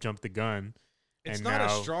may have jumped the gun. It's and not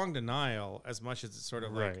now, a strong denial as much as it's sort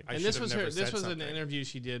of Right. like. I And should this have was never her. This said was an something. interview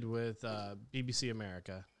she did with BBC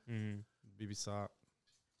America. Mm, BB saw.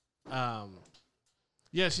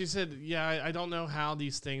 Yeah, she said, yeah, I don't know how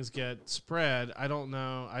these things get spread. I don't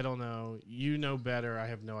know. You know better. I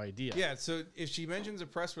have no idea. Yeah. So if she mentions a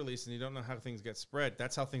press release and you don't know how things get spread,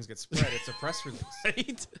 that's how things get spread. It's a press release.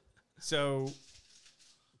 Right? So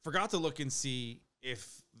forgot to look and see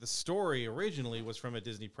if the story originally was from a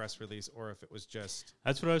Disney press release or if it was just.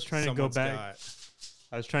 that's what I was trying to go someone's back. got-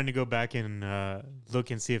 I was trying to go back and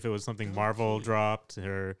look and see if it was something Marvel dropped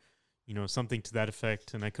or, something to that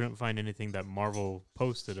effect. And I couldn't find anything that Marvel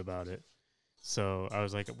posted about it. So I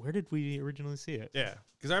was like, where did we originally see it? Yeah,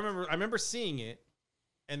 because I remember seeing it,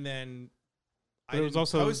 and then But I it was didn't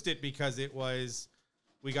also- post it because it was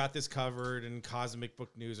we got this covered in Cosmic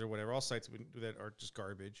Book News or whatever, all sites that are just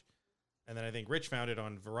garbage. And then I think Rich found it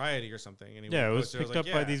on Variety or something. And he Yeah, it was posted I picked like,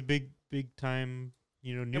 up by yeah. these big time,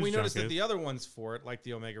 news And we noticed that junkies. the other ones for it, like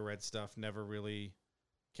the Omega Red stuff, never really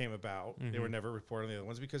came about. They were Mhm. never reported on the other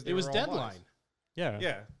ones because they It was were all Deadline. lies. Yeah.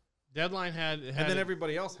 Yeah, Deadline had and then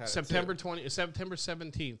everybody else had September it too.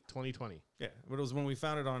 17th, 2020. Yeah, but it was when we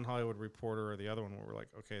found it on Hollywood Reporter or the other one where we're like,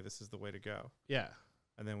 okay, this is the way to go. Yeah.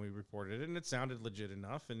 And then we reported it, and it sounded legit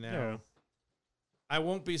enough. And now Yeah. I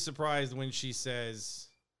won't be surprised when she says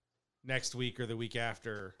next week or the week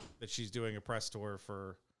after that she's doing a press tour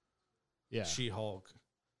for Yeah. She-Hulk,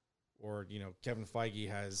 or Kevin Feige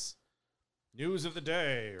has news of the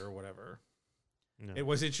day or whatever. No. It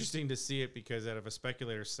was interesting to see it because out of a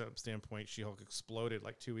speculator standpoint, She-Hulk exploded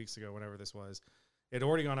like 2 weeks ago, whenever this was. It had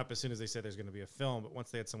already gone up as soon as they said there's going to be a film, but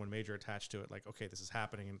once they had someone major attached to it, like, okay, this is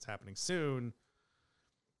happening and it's happening soon.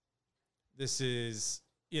 This is,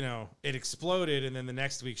 it exploded, and then the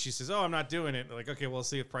next week she says, oh, I'm not doing it. They're like, okay, we'll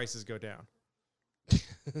see if prices go down.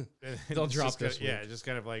 They'll It's drop just this Yeah, week. just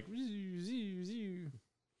kind of like,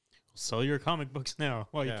 Sell your comic books now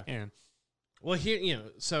while Yeah. you can. Well, here,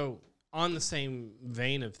 so on the same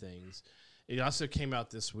vein of things, it also came out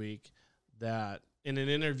this week that in an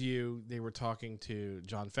interview, they were talking to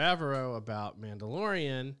Jon Favreau about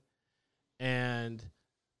Mandalorian, and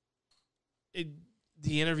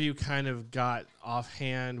the interview kind of got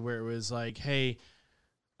offhand where it was like, hey,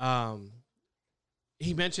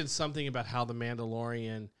 he mentioned something about how the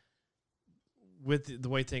Mandalorian, with the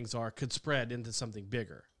way things are, could spread into something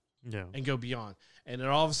bigger. Yeah. and go beyond. And then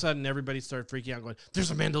all of a sudden, everybody started freaking out, going,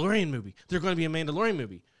 "There's a Mandalorian movie. There's going to be a Mandalorian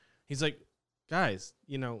movie." He's like, "Guys,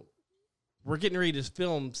 we're getting ready to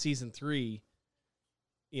film season 3,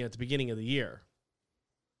 at the beginning of the year,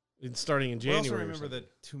 and starting in We January." also or remember something.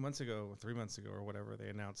 that 2 months ago, or 3 months ago, or whatever, they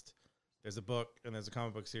announced there's a book and there's a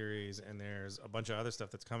comic book series and there's a bunch of other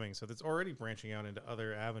stuff that's coming. So that's already branching out into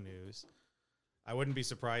other avenues. I wouldn't be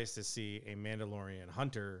surprised to see a Mandalorian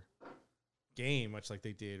Hunter game, much like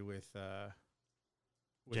they did with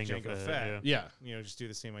Jango Fett. yeah. Yeah. Just do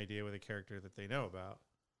the same idea with a character that they know about.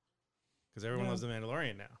 Because everyone loves the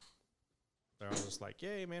Mandalorian now. They're all just like,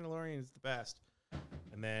 yay, Mandalorian is the best.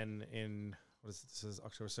 And then this is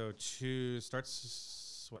October. So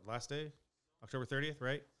starts, last day? October 30th,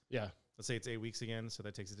 right? Yeah. Let's say it's 8 weeks again, so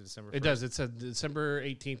that takes it to December 1st. It does. It said December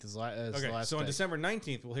 18th is the last so day. on December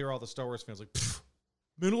 19th, we'll hear all the Star Wars fans like,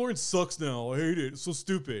 Mandalorian sucks now. I hate it. It's so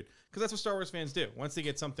stupid. Because that's what Star Wars fans do. Once they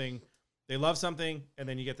get something, they love something, and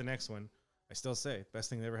then you get the next one. I still say, best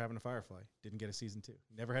thing that ever happened to Firefly. Didn't get a season 2.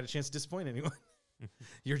 Never had a chance to disappoint anyone.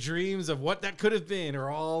 Your dreams of what that could have been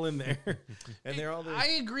are all in there. And they're all there. I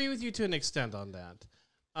agree with you to an extent on that.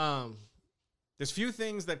 There's few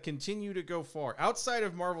things that continue to go far outside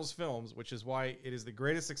of Marvel's films, which is why it is the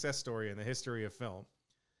greatest success story in the history of film.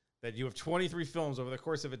 That you have 23 films over the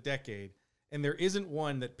course of a decade, and there isn't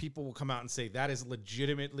one that people will come out and say that is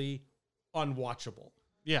legitimately unwatchable.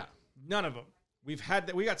 Yeah. None of them. We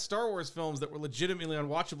got Star Wars films that were legitimately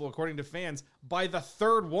unwatchable according to fans by the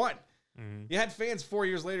third one. Mm-hmm. You had fans 4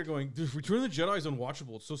 years later going, Return of the Jedi is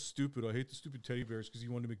unwatchable. It's so stupid. I hate the stupid teddy bears because he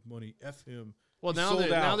wanted to make money. F him. Well, He now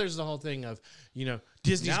sold out. there's the whole thing of,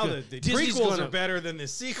 Disney's Now gonna, the Disney's prequels gonna, are better than the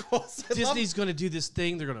sequels. I love Disney's going to do this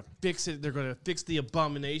thing. They're going to fix it. They're going to fix the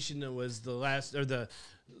abomination that was the last, or the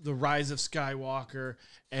Rise of Skywalker.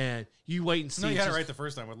 And you wait and see. No, you It's had it just- right the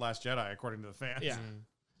first time with Last Jedi, according to the fans. Yeah.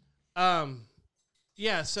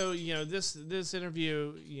 Yeah. So this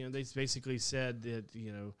interview, they basically said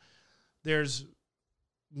that there's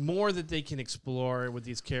more that they can explore with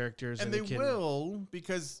these characters, And they will,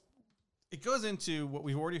 because it goes into what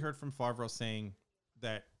we've already heard from Favreau saying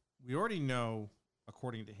that we already know,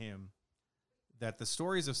 according to him, that the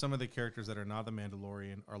stories of some of the characters that are not the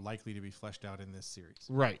Mandalorian are likely to be fleshed out in this series.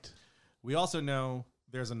 Right. We also know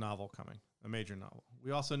there's a novel coming, a major novel.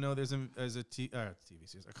 We also know there's a TV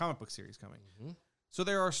series, a comic book series coming. Mm-hmm. So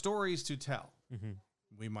there are stories to tell. Mm-hmm.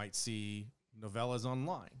 We might see novellas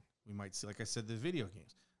online. We might see, like I said, the video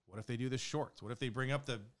games. What if they do the shorts? What if they bring up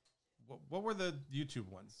what were the YouTube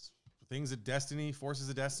ones? Things of Destiny, Forces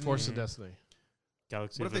of Destiny? Force of Destiny.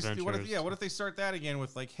 Galaxy What of if Adventures. what if they start that again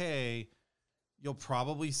with like, hey, you'll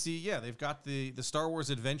probably see, they've got the Star Wars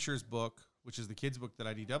Adventures book, which is the kids book that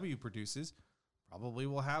IDW produces. Probably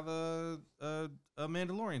will have a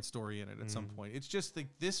Mandalorian story in it at some point. It's just like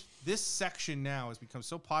this section now has become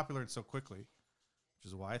so popular and so quickly, which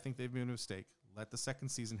is why I think they've made a mistake. Let the second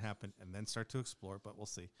season happen and then start to explore, but we'll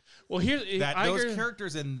see. Well, here Those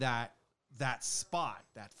characters in that spot,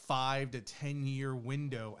 that 5 to 10 year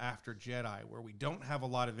window after Jedi, where we don't have a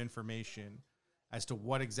lot of information as to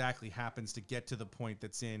what exactly happens to get to the point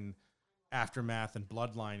that's in Aftermath and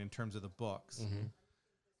Bloodline in terms of the books. Mm-hmm.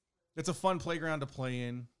 It's a fun playground to play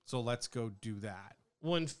in, so let's go do that.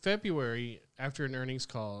 Well, in February, after an earnings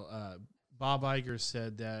call, Bob Iger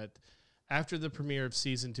said that after the premiere of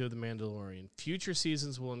Season 2 of The Mandalorian, future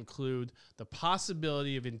seasons will include the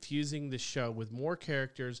possibility of infusing the show with more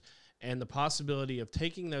characters and the possibility of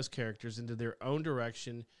taking those characters into their own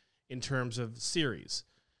direction in terms of series.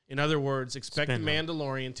 In other words, expect The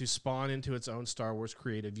Mandalorian to spawn into its own Star Wars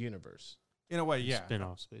creative universe. In a way, yeah.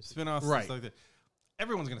 Spin-offs, basically. Spin-offs, Right. like that.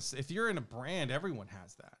 Everyone's going to say, if you're in a brand, everyone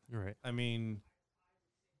has that. Right. I mean,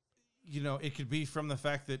 it could be from the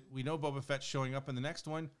fact that we know Boba Fett's showing up in the next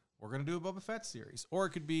one. We're going to do a Boba Fett series. Or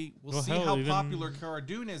it could be, we'll see how popular Cara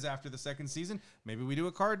Dune is after the second season. Maybe we do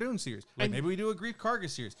a Cara Dune series. Maybe we do a Greef Karga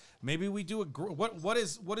series. Maybe we do what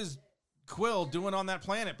is Quill doing on that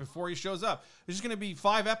planet before he shows up? There's just going to be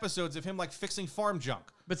 5 episodes of him like fixing farm junk.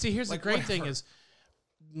 But see, here's Like, the great thing whatever. is,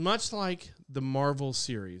 much like the Marvel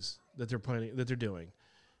series that they're doing,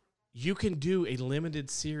 you can do a limited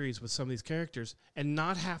series with some of these characters and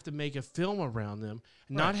not have to make a film around them,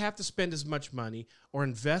 not have to spend as much money or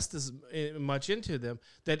invest as much into them,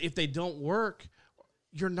 that if they don't work,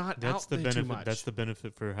 you're not That's out the there benefit. too much. That's the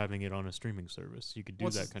benefit for having it on a streaming service. You could do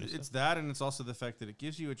that kind of It's stuff. that, and it's also the fact that it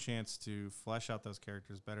gives you a chance to flesh out those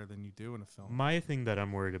characters better than you do in a film. My thing that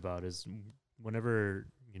I'm worried about is whenever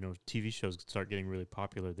TV shows start getting really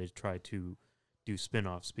popular, they try to do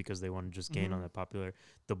spin-offs because they want to just gain on that popular.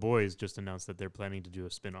 The Boys just announced that they're planning to do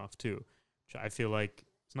a spin-off too, which I feel like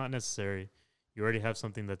it's not necessary. You already have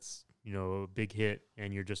something that's, a big hit,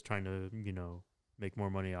 and you're just trying to, make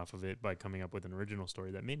more money off of it by coming up with an original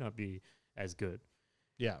story that may not be as good.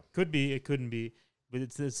 Yeah. Could be, it couldn't be, but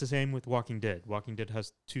it's the same with Walking Dead. Walking Dead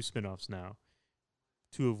has 2 spin-offs now,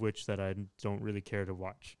 2 of which that I don't really care to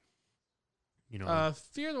watch.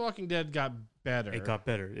 Fear the Walking Dead got better. It got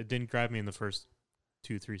better. It didn't grab me in the first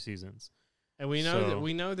 2-3 seasons. And we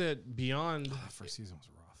know that Beyond the first season was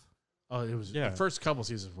rough. Oh, it was the first couple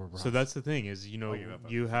seasons were rough. So that's the thing is, you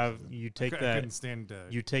take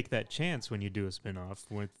that chance when you do a spin-off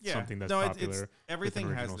with something that's popular. Everything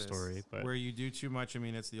with an has original this, story, but where you do too much. I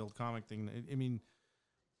mean, it's the old comic thing. I mean,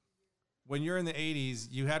 when you're in the 80s,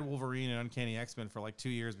 you had Wolverine and Uncanny X-Men for like 2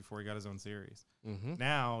 years before he got his own series. Mm-hmm.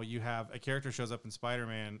 Now you have a character shows up in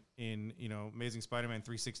Spider-Man in, Amazing Spider-Man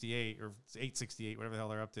 368 or 868, whatever the hell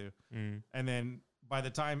they're up to. Mm. And then by the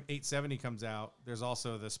time 870 comes out, there's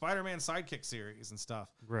also the Spider-Man Sidekick series and stuff.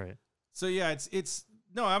 Right. So yeah,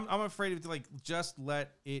 I'm afraid to just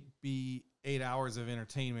let it be 8 hours of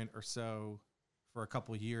entertainment or so for a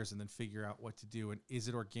couple of years and then figure out what to do. And is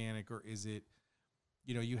it organic or is it,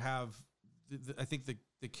 you have, I think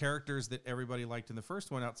the characters that everybody liked in the first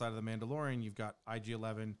one outside of the Mandalorian, you've got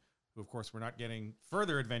IG-11, who of course we're not getting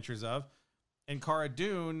further adventures of, and Cara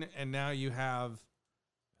Dune, and now you have,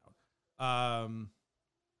 not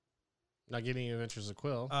getting Adventures of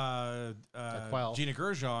Quill. Quell. Gina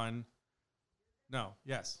Gershon. No.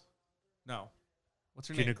 What's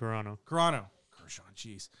her Gina name? Carano. Gershon,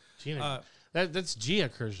 jeez. Gina. That's Gia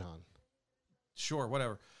Gershon. Sure,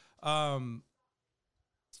 whatever. Gina,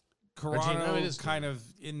 Carano it is kind of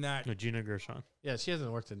in that. No, Gina Gershon. Yeah, she hasn't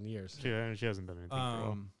worked in years. She hasn't done anything for a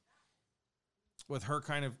while. With her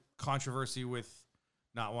kind of controversy with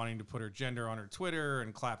not wanting to put her gender on her Twitter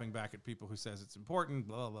and clapping back at people who says it's important,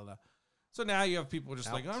 blah, blah, blah. So now you have people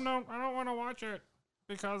just like, oh, no, I don't want to watch it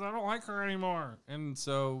because I don't like her anymore. And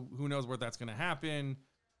so who knows where that's going to happen.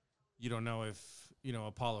 You don't know if,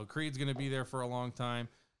 Apollo Creed's going to be there for a long time.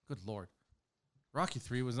 Good Lord. Rocky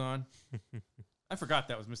 3 was on. I forgot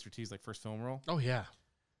that was Mr. T's first film role. Oh, yeah.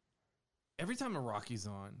 Every time a Rocky's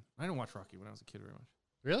on, I didn't watch Rocky when I was a kid very much.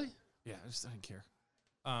 Really? Yeah, I didn't care.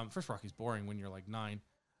 First Rocky's boring when you're 9.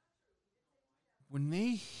 When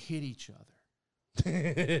they hit each other,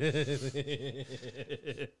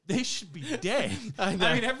 they should be dead. I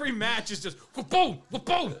mean, every match is just boom,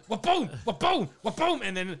 boom, boom, boom, boom,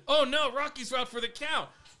 and then Rocky's out for the count.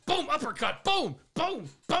 Boom, uppercut, boom, boom,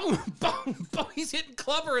 boom, boom, boom. He's hitting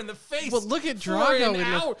Clubber in the face. Well, look at for Drago. an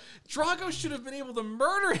hour. Drago should have been able to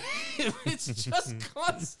murder him. It's just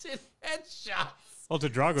constant headshots. Well, to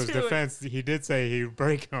Drago's defense, he did say he'd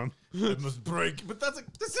break him. It must break. But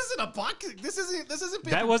this isn't a boxing. This isn't.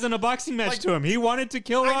 That wasn't a boxing match to him. He wanted to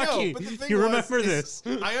kill Rocky. I know, but the thing remember this?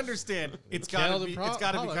 I understand. It's got to be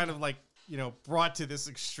kind of brought to this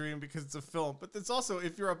extreme because it's a film. But it's also,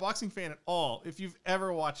 if you're a boxing fan at all, if you've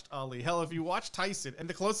ever watched Ali, hell, if you watch Tyson, and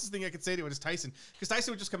the closest thing I could say to it is Tyson, because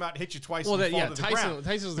Tyson would just come out and hit you twice. Well, Tyson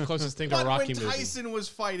was the closest thing to a Rocky movie. When Tyson was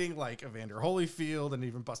fighting Evander Holyfield and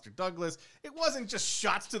even Buster Douglas, it wasn't just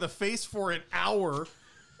shots to the face for an hour,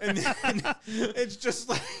 and then it's just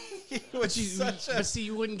but see,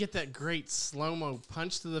 you wouldn't get that great slow-mo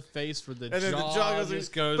punch to the face for the and jaw.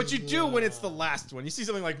 Goes, but you do when it's the last one. You see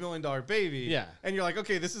something like $1 Million Baby, and you're like,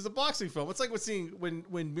 okay, this is a boxing film. It's like seeing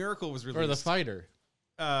when Miracle was released. Or The Fighter.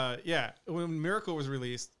 When Miracle was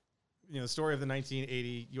released, the story of the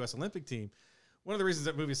 1980 U.S. Olympic team. One of the reasons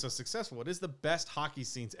that movie is so successful, it is the best hockey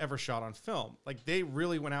scenes ever shot on film. They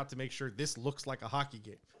really went out to make sure this looks like a hockey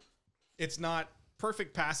game. It's not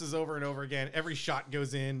perfect passes over and over again. Every shot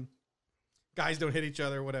goes in. Guys don't hit each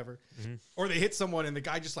other, whatever. Mm-hmm. Or they hit someone and the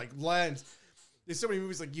guy just lands. There's so many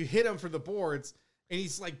movies you hit him for the boards and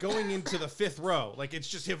he's going into the 5th row. It's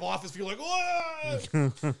just him off his feet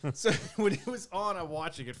So when it was on, I'm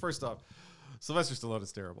watching it. First off, Sylvester Stallone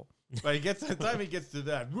is terrible. But by the time he gets to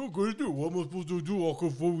that, we're going to do what am I supposed to do?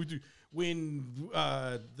 When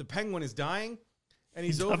the Penguin is dying and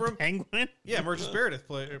he's over him. Penguin? Yeah, Burgess Meredith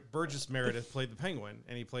played the Penguin,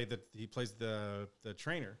 and he plays the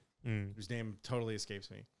trainer. Whose name totally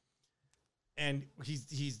escapes me. And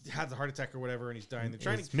he's had the heart attack or whatever, and he's dying.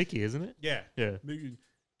 It's Mickey, isn't it? Yeah. Mickey.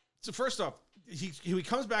 So first off, he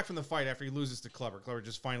comes back from the fight after he loses to Clubber. Clubber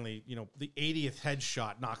just finally, the 80th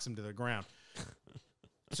headshot knocks him to the ground.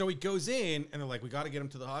 So he goes in, and they're like, we got to get him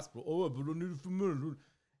to the hospital. Oh, but I need it for a minute.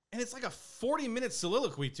 And it's like a 40-minute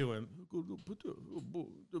soliloquy to him. But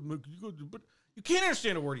you can't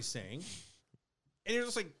understand a word he's saying. And you're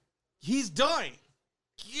just like, he's dying.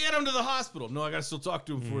 Get him to the hospital. No, I got to still talk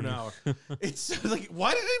to him for an hour. It's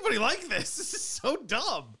why did anybody like this? This is so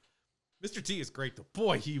dumb. Mr. T is great though.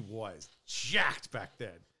 Boy, he was jacked back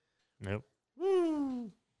then. Nope.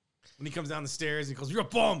 Woo! When he comes down the stairs, he goes, "You're a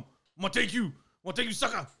bum. I'm gonna take you. I'm gonna take you,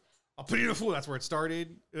 sucker. I'll pity the fool." That's where it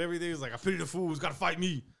started and everything. It was like, "I pity the fool who's gotta fight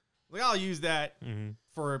me." Like, I'll use that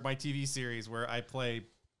for my TV series where I play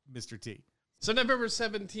Mr. T. So November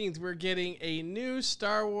 17th, we're getting a new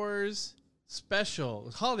Star Wars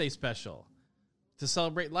holiday special to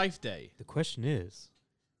celebrate Life Day. The question is,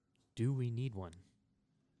 do we need one?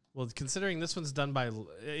 Well, considering this one's done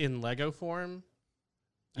in Lego form,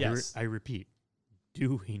 yes. I repeat,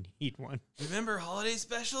 do we need one? Remember holiday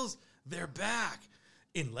specials? They're back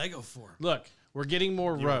in Lego form. Look, we're getting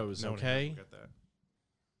more Rose, No one okay? ever forgot that.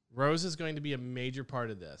 Rose is going to be a major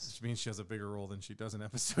part of this. Which means she has a bigger role than she does in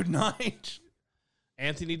episode 9.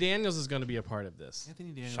 Anthony Daniels is going to be a part of this. Anthony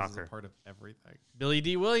Daniels is Shocker. a part of everything. Billy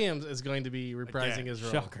D. Williams is going to be reprising Again, his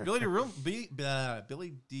role. shocker. Billy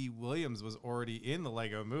D. Williams was already in the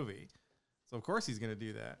Lego movie. So, of course, he's going to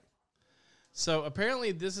do that. So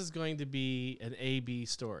apparently this is going to be an A-B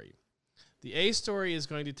story. The A story is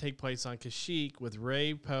going to take place on Kashyyyk with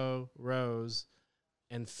Rey, Poe, Rose,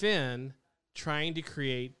 and Finn trying to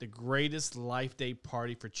create the greatest Life Day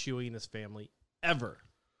party for Chewie and his family ever.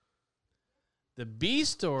 The B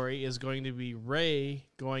story is going to be Rey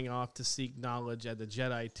going off to seek knowledge at the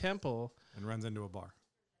Jedi Temple And runs into a bar.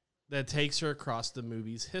 that takes her across the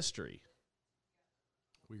movie's history.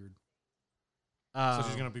 Weird. So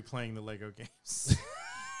she's going to be playing the Lego games.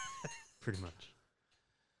 Pretty much.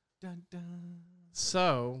 Dun, dun.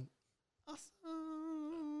 So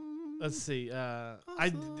Awesome. let's see.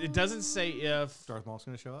 It doesn't say if Darth Maul's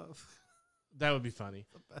going to show up. that would be funny,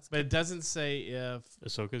 That's but it doesn't say if.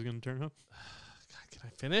 Ahsoka's going to turn up? God, can I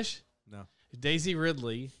finish? No. Daisy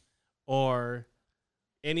Ridley or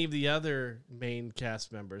any of the other main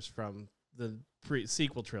cast members from the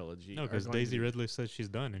sequel trilogy. No, are because going to Daisy be- Ridley says she's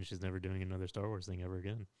done and she's never doing another Star Wars thing ever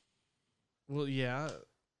again. Well, yeah.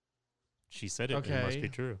 She said it. And it must Okay. be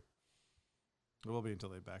true. It will be until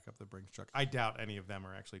they back up the Brinks truck. I doubt any of them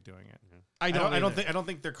are actually doing it. I I don't don't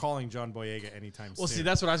think they're calling John Boyega anytime Well, soon. see,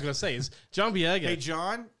 that's what I was going to say. Is John Boyega? Hey,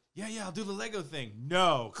 John. Yeah, I'll do the Lego thing.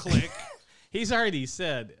 No, click. He's already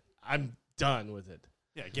said, "I'm done with it."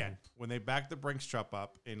 Yeah, again, when they back the Brinks truck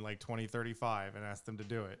up in like 2035 and ask them to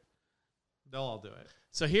do it, they'll all do it.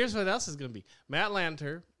 So here's what else is going to be: Matt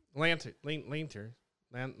Lanter,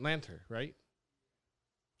 right?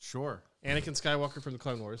 Sure. Anakin Skywalker from the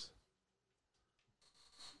Clone Wars.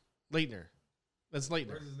 Leitner. That's Leitner.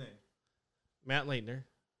 Where's his name? Matt Leitner.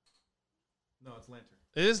 No, it's Lantern.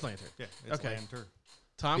 It is Lanter. Yeah, it's Okay. Lantern.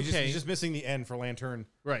 Tom He's Kane. just missing the N for Lantern.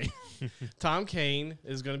 Right. Tom Kane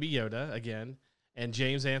is going to be Yoda again, and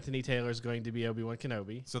James Anthony Taylor is going to be Obi-Wan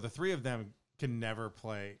Kenobi. So the three of them can never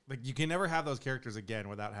play. Like, you can never have those characters again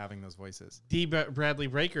without having those voices. Bradley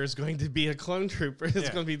Breaker is going to be a clone trooper. It's Yeah.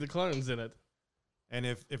 going to be the clones in it. And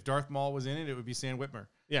if Darth Maul was in it, it would be Sam Witwer.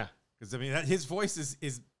 Yeah. Because, I mean, his voice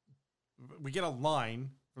is... We get a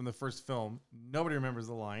line from the first film. Nobody remembers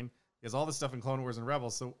the line. He has all this stuff in Clone Wars and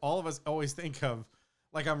Rebels. So all of us always think of...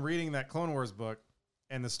 Like, I'm reading that Clone Wars book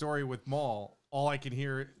and the story with Maul. All I can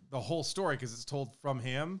hear, the whole story, because it's told from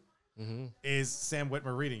him, is Sam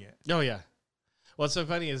Witwer reading it. Oh, yeah. What's so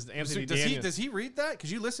funny is Anthony Daniels. Does he read that?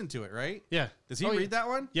 Because you listen to it, right? Yeah. Does he Oh, read that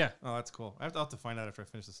one? Yeah. Oh, that's cool. I'll have to find out after I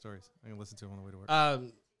finish the stories. I can listen to him on the way to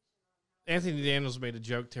work. Anthony Daniels made a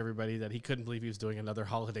joke to everybody that he couldn't believe he was doing another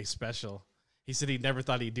holiday special. He said he never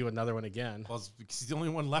thought he'd do another one again. Well, it's because he's the only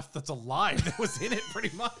one left that's alive that was in it,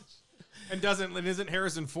 pretty much. And isn't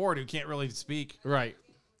Harrison Ford, who can't really speak. Right.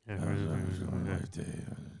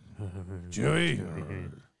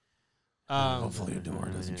 Chewie. Hopefully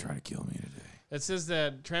Adora doesn't try to kill me today. It says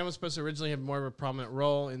that Tran was supposed to originally have more of a prominent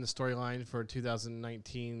role in the storyline for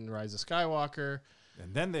 2019 Rise of Skywalker,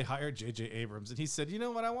 And then they hired J.J. Abrams, and he said, "You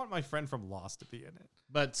know what? I want my friend from Lost to be in it."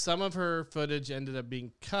 but some of her footage ended up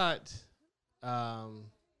being cut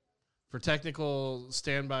for technical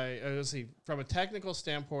standby. Let's see, from a technical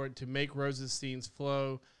standpoint, to make Rose's scenes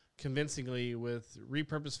flow convincingly with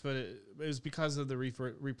repurposed footage. It was because of the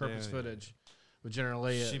repurposed footage with General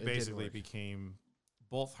Leia. She it didn't basically work. became,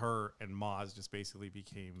 both her and Maz just basically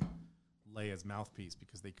became Leia's mouthpiece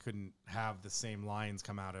because they couldn't have the same lines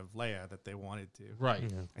come out of Leia that they wanted to. Right.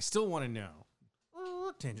 Yeah. I still want to know.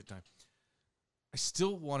 Tangent time. I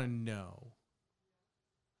still want to know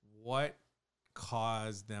what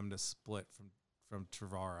caused them to split from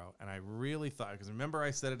Trevorrow. And I really thought, because remember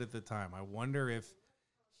I said it at the time, I wonder if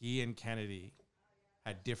he and Kennedy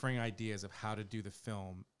had differing ideas of how to do the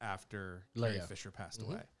film after Carrie Leia. Fisher passed Mhm.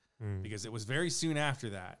 away. Mm. Because it was very soon after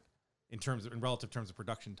that, in relative terms of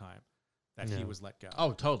production time, that he Yeah. was let go.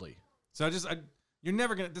 Oh, totally. So You're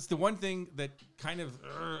never gonna. That's the one thing that kind of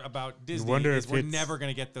about Disney wonder is if we're it's- never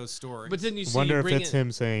gonna get those stories. But then you see Wonder you if bring it's in-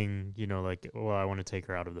 him saying, like, well, I want to take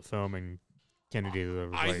her out of the film, and Kennedy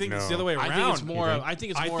was I like, think no. it's the other way around. I think it's more. think? I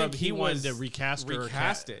think it's I more think of he he wanted was to recast her.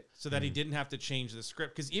 recast it so that he didn't have to change the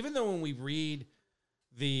script. Because even though when we read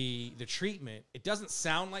the treatment, it doesn't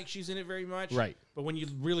sound like she's in it very much. Right. But when you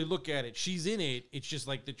really look at it, she's in it. It's just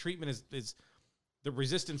like the treatment is the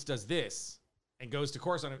Resistance does this and goes to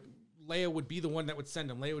Coruscant. Leia would be the one that would send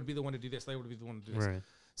him. Leia would be the one to do this. Leia would be the one to do this. Right.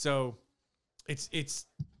 So it's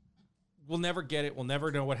we'll never get it. We'll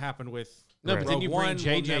never know what happened with No, Right. but then Rogue you bring One.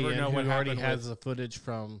 JJ We'll never in, know who what already happened has with, the footage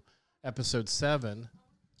from Episode 7.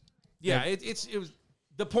 yeah. It was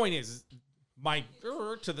the point is my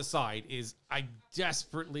to the side is I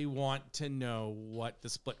desperately want to know what the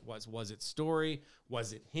split was. Was it story?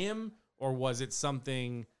 Was it him? Or was it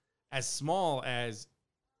something as small as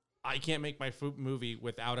I can't make my movie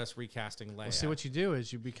without us recasting Leia? Well, see, what you do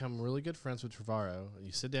is you become really good friends with Trevorrow.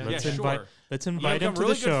 You sit down. Let's Yeah, invite, sure. let's You invite him become to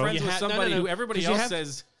really the good show. friends You with ha- no, no, somebody no, who everybody 'cause you else have-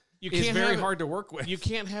 says you is can't very have it- hard to work with. You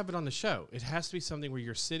can't have it on the show. It has to be something where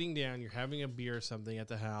you're sitting down, you're having a beer or something at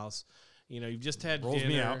the house. You've just had Rolls dinner.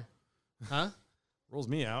 me out. Huh? Rolls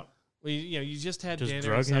me out. Well, you just had Just dinner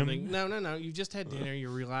or drug him? something. No. You just had dinner.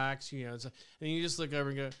 You're relaxed. And you just look over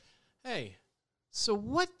and go, "Hey, so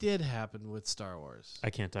what did happen with Star Wars?" I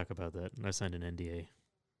can't talk about that. I signed an NDA.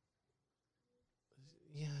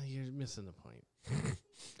 Yeah, you're missing the point.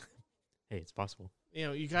 Hey, it's possible.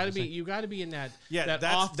 You got to be in that. Yeah, that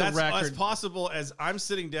that's off the as record. possible as I'm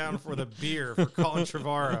sitting down for the beer for Colin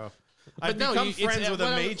Trevorrow. I've no, become it's- friends with a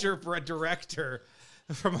what I'm- major director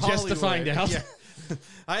from Just Hollywood. to find out. Yeah.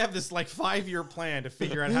 I have this 5-year plan to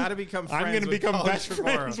figure out how to become friends. I'm going to with become Colin best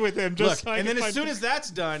Trevorrow. friends with him. Look, Just so I and can then as find soon as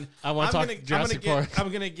that's done, I wanna talk Jurassic Park.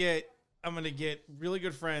 I'm gonna get really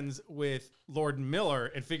good friends with Lord Miller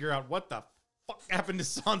and figure out what the fuck happened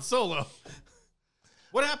to Han Solo.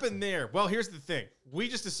 What happened there? Well, here's the thing. We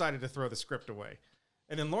just decided to throw the script away.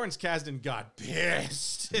 And then Lawrence Kasdan got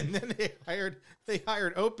pissed. And then they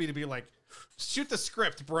hired Opie to be like, shoot the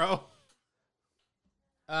script, bro.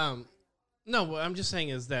 No, what I'm just saying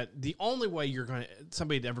is that the only way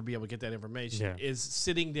somebody to ever be able to get that information Yeah. is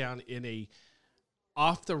sitting down in a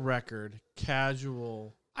off the record,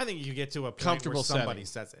 casual. I think you get to a point Comfortable where somebody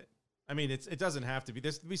setting. says it. I mean, it doesn't have to be.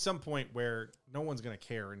 There's to be some point where no one's going to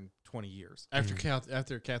care in 20 years.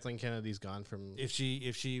 After Kathleen Kennedy's gone from. If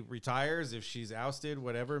she retires, if she's ousted,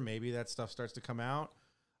 whatever, maybe that stuff starts to come out.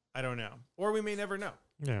 I don't know, or we may never know.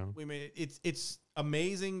 Yeah. It's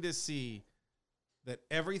amazing to see that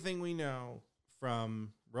everything we know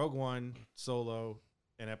from Rogue One, Solo,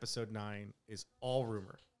 and Episode 9 is all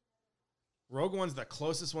rumor. Rogue One's the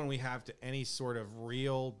closest one we have to any sort of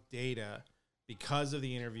real data because of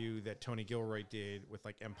the interview that Tony Gilroy did with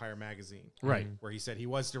Empire Magazine. Right. Where he said he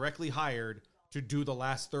was directly hired to do the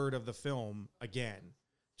last third of the film again,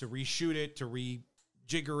 to reshoot it, to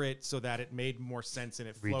rejigger it so that it made more sense and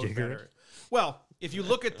it flowed Rejigger better. it? Well, if you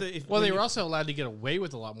look at the... They were also allowed to get away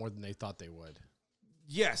with a lot more than they thought they would.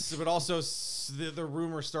 Yes, but also the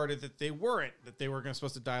rumor started that they weren't, that they were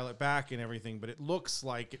supposed to dial it back and everything, but it looks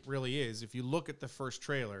like it really is. If you look at the first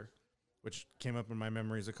trailer, which came up in my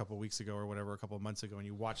memories a couple weeks ago or whatever, a couple of months ago, and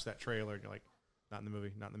you watch that trailer and you're like, not in the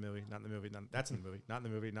movie, not in the movie, not in the movie, that's in the movie, not in the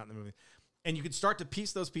movie, not in the movie. And you could start to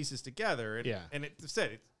piece those pieces together. And, Yeah. And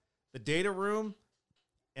the data room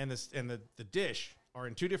and the dish are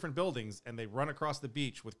in two different buildings, and they run across the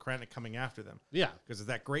beach with Krennic coming after them. Yeah. Because it's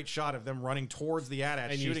that great shot of them running towards the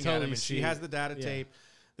AT-AT, And you shooting at totally him, and she see- has the data yeah. tape.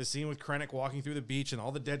 The scene with Krennic walking through the beach and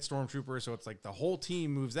all the dead stormtroopers. So it's like the whole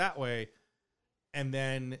team moves that way. And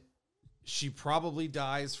then she probably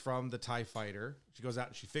dies from the TIE fighter. She goes out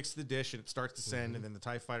and she fixes the dish, and it starts to send, and then the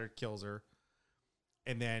TIE fighter kills her.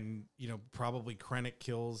 And then, probably Krennic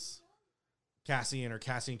kills Cassian, or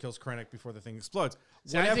Cassian kills Krennic before the thing explodes.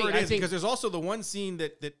 See, I Whatever think- it I is, think- because there's also the one scene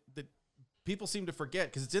that people seem to forget,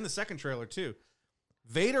 because it's in the second trailer too.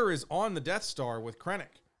 Vader is on the Death Star with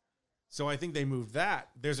Krennic. So I think they moved that.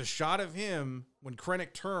 There's a shot of him when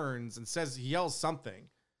Krennic turns and he yells something.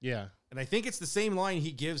 Yeah. And I think it's the same line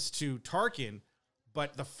he gives to Tarkin,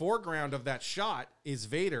 but the foreground of that shot is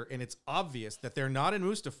Vader, and it's obvious that they're not in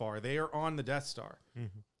Mustafar. They are on the Death Star.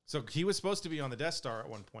 Mm-hmm. So he was supposed to be on the Death Star at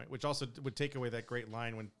one point, which also would take away that great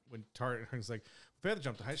line when Tarkin's like, prepare the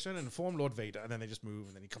jump to High and inform Lord Vader. And then they just move,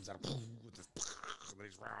 and then he comes out with this,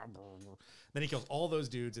 then he kills all those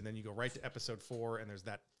dudes, and then you go right to Episode 4, and there's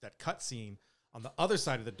that cut scene on the other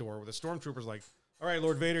side of the door where the stormtrooper's like, all right,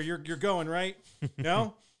 Lord Vader, you're going, right?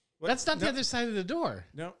 No? What? That's not No. the other side of the door.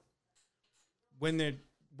 No. When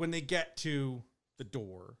they get to the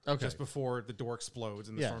door, Okay. just before the door explodes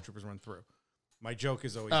and the Yeah. stormtroopers run through, My joke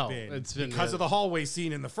has always Oh, been it's been because the- of the hallway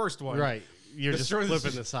scene in the first one. Right. You're just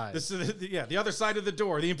flipping the side. The other side of the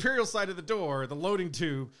door, the Imperial side of the door, the loading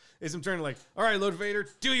tube is him turning like, all right, Lord Vader,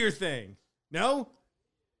 do your thing. No,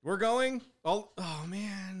 we're going. Oh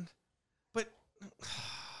man, but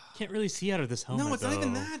Can't really see out of this helmet. no, it's not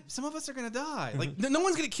even though. that. Some of us are gonna die. Like no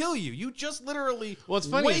one's gonna kill you. You just literally What's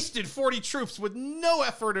funny is- wasted 40 troops with no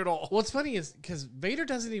effort at all. What's funny is because Vader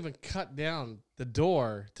doesn't even cut down the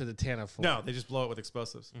door to the Tantive 4. No, they just blow it with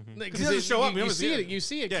explosives. Because he doesn't show up. We You don't see see it. it. You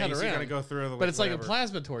see it Yeah, cut you see around. kind of go through. But it's like a whatever.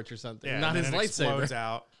 plasma torch or something, Yeah, not and his then it explodes lightsaber.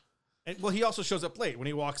 out. And, well, he also shows up late when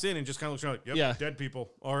he walks in and just kind of looks around like, yep, Yeah. dead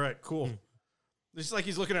people. All right, cool. It's just like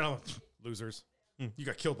he's looking at them, losers. You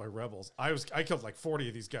got killed by rebels. I killed like 40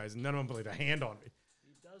 of these guys, and none of them laid a hand on me.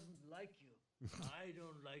 He doesn't like you. I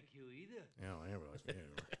don't like you either. Yeah, I don't like anybody likes me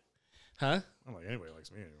anymore. Huh? I don't like anybody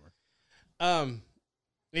likes me anymore.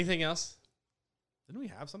 Anything else? Didn't we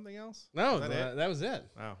have something else? No, Was that it? that was it.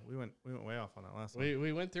 Wow, we went way off on that last one.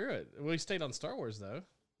 We went through it. We stayed on Star Wars though.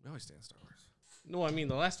 We always stay in Star Wars. No, I mean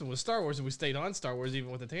the last one was Star Wars, and we stayed on Star Wars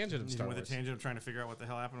even with the tangent of Star Even with Wars. the tangent of trying to figure out what the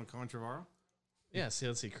hell happened with Colin Trevorrow. Yeah, see,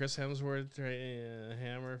 let's see. Chris Hemsworth,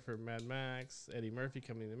 Hammer for Mad Max. Eddie Murphy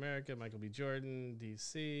coming to America. Michael B. Jordan,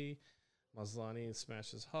 DC. Maslany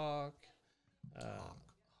smashes Hawk.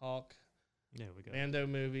 Hulk. Yeah, we got. Mando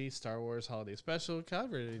movie. Star Wars holiday special.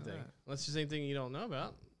 Cover anything. Alright. Unless there's anything you don't know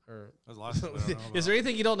about. Or There's lots of stuff is there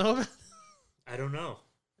anything you don't know about? I don't know.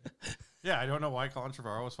 Yeah, I don't know why Colin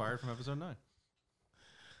Trevorrow was fired from episode 9.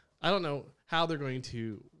 I don't know how they're going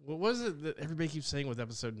to. What was it that everybody keeps saying with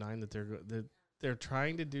episode 9 that they're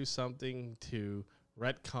trying to do something to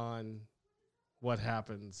retcon what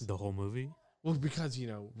happens? The whole movie. Well, because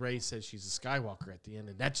Rey says she's a Skywalker at the end,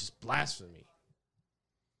 and that's just blasphemy.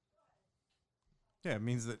 Yeah, it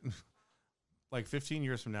means that like 15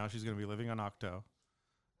 years from now, she's going to be living on Octo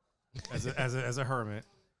as a hermit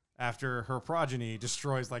after her progeny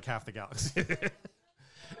destroys like half the galaxy.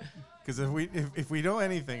 Because if we know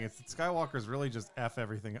anything, it's that Skywalker's really just F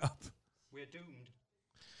everything up. We're doomed.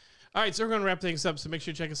 All right, so we're going to wrap things up. So make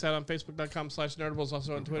sure you check us out on Facebook.com/Nerdables,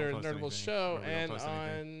 also on We Twitter don't at post Nerdables anything. Show, Where we don't and post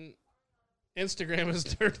on Instagram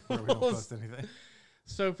as Where we don't Nerdables. post anything.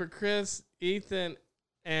 So for Chris, Ethan,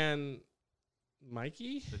 and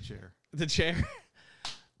Mikey, The chair. the chair,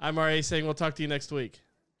 I'm RA saying we'll talk to you next week.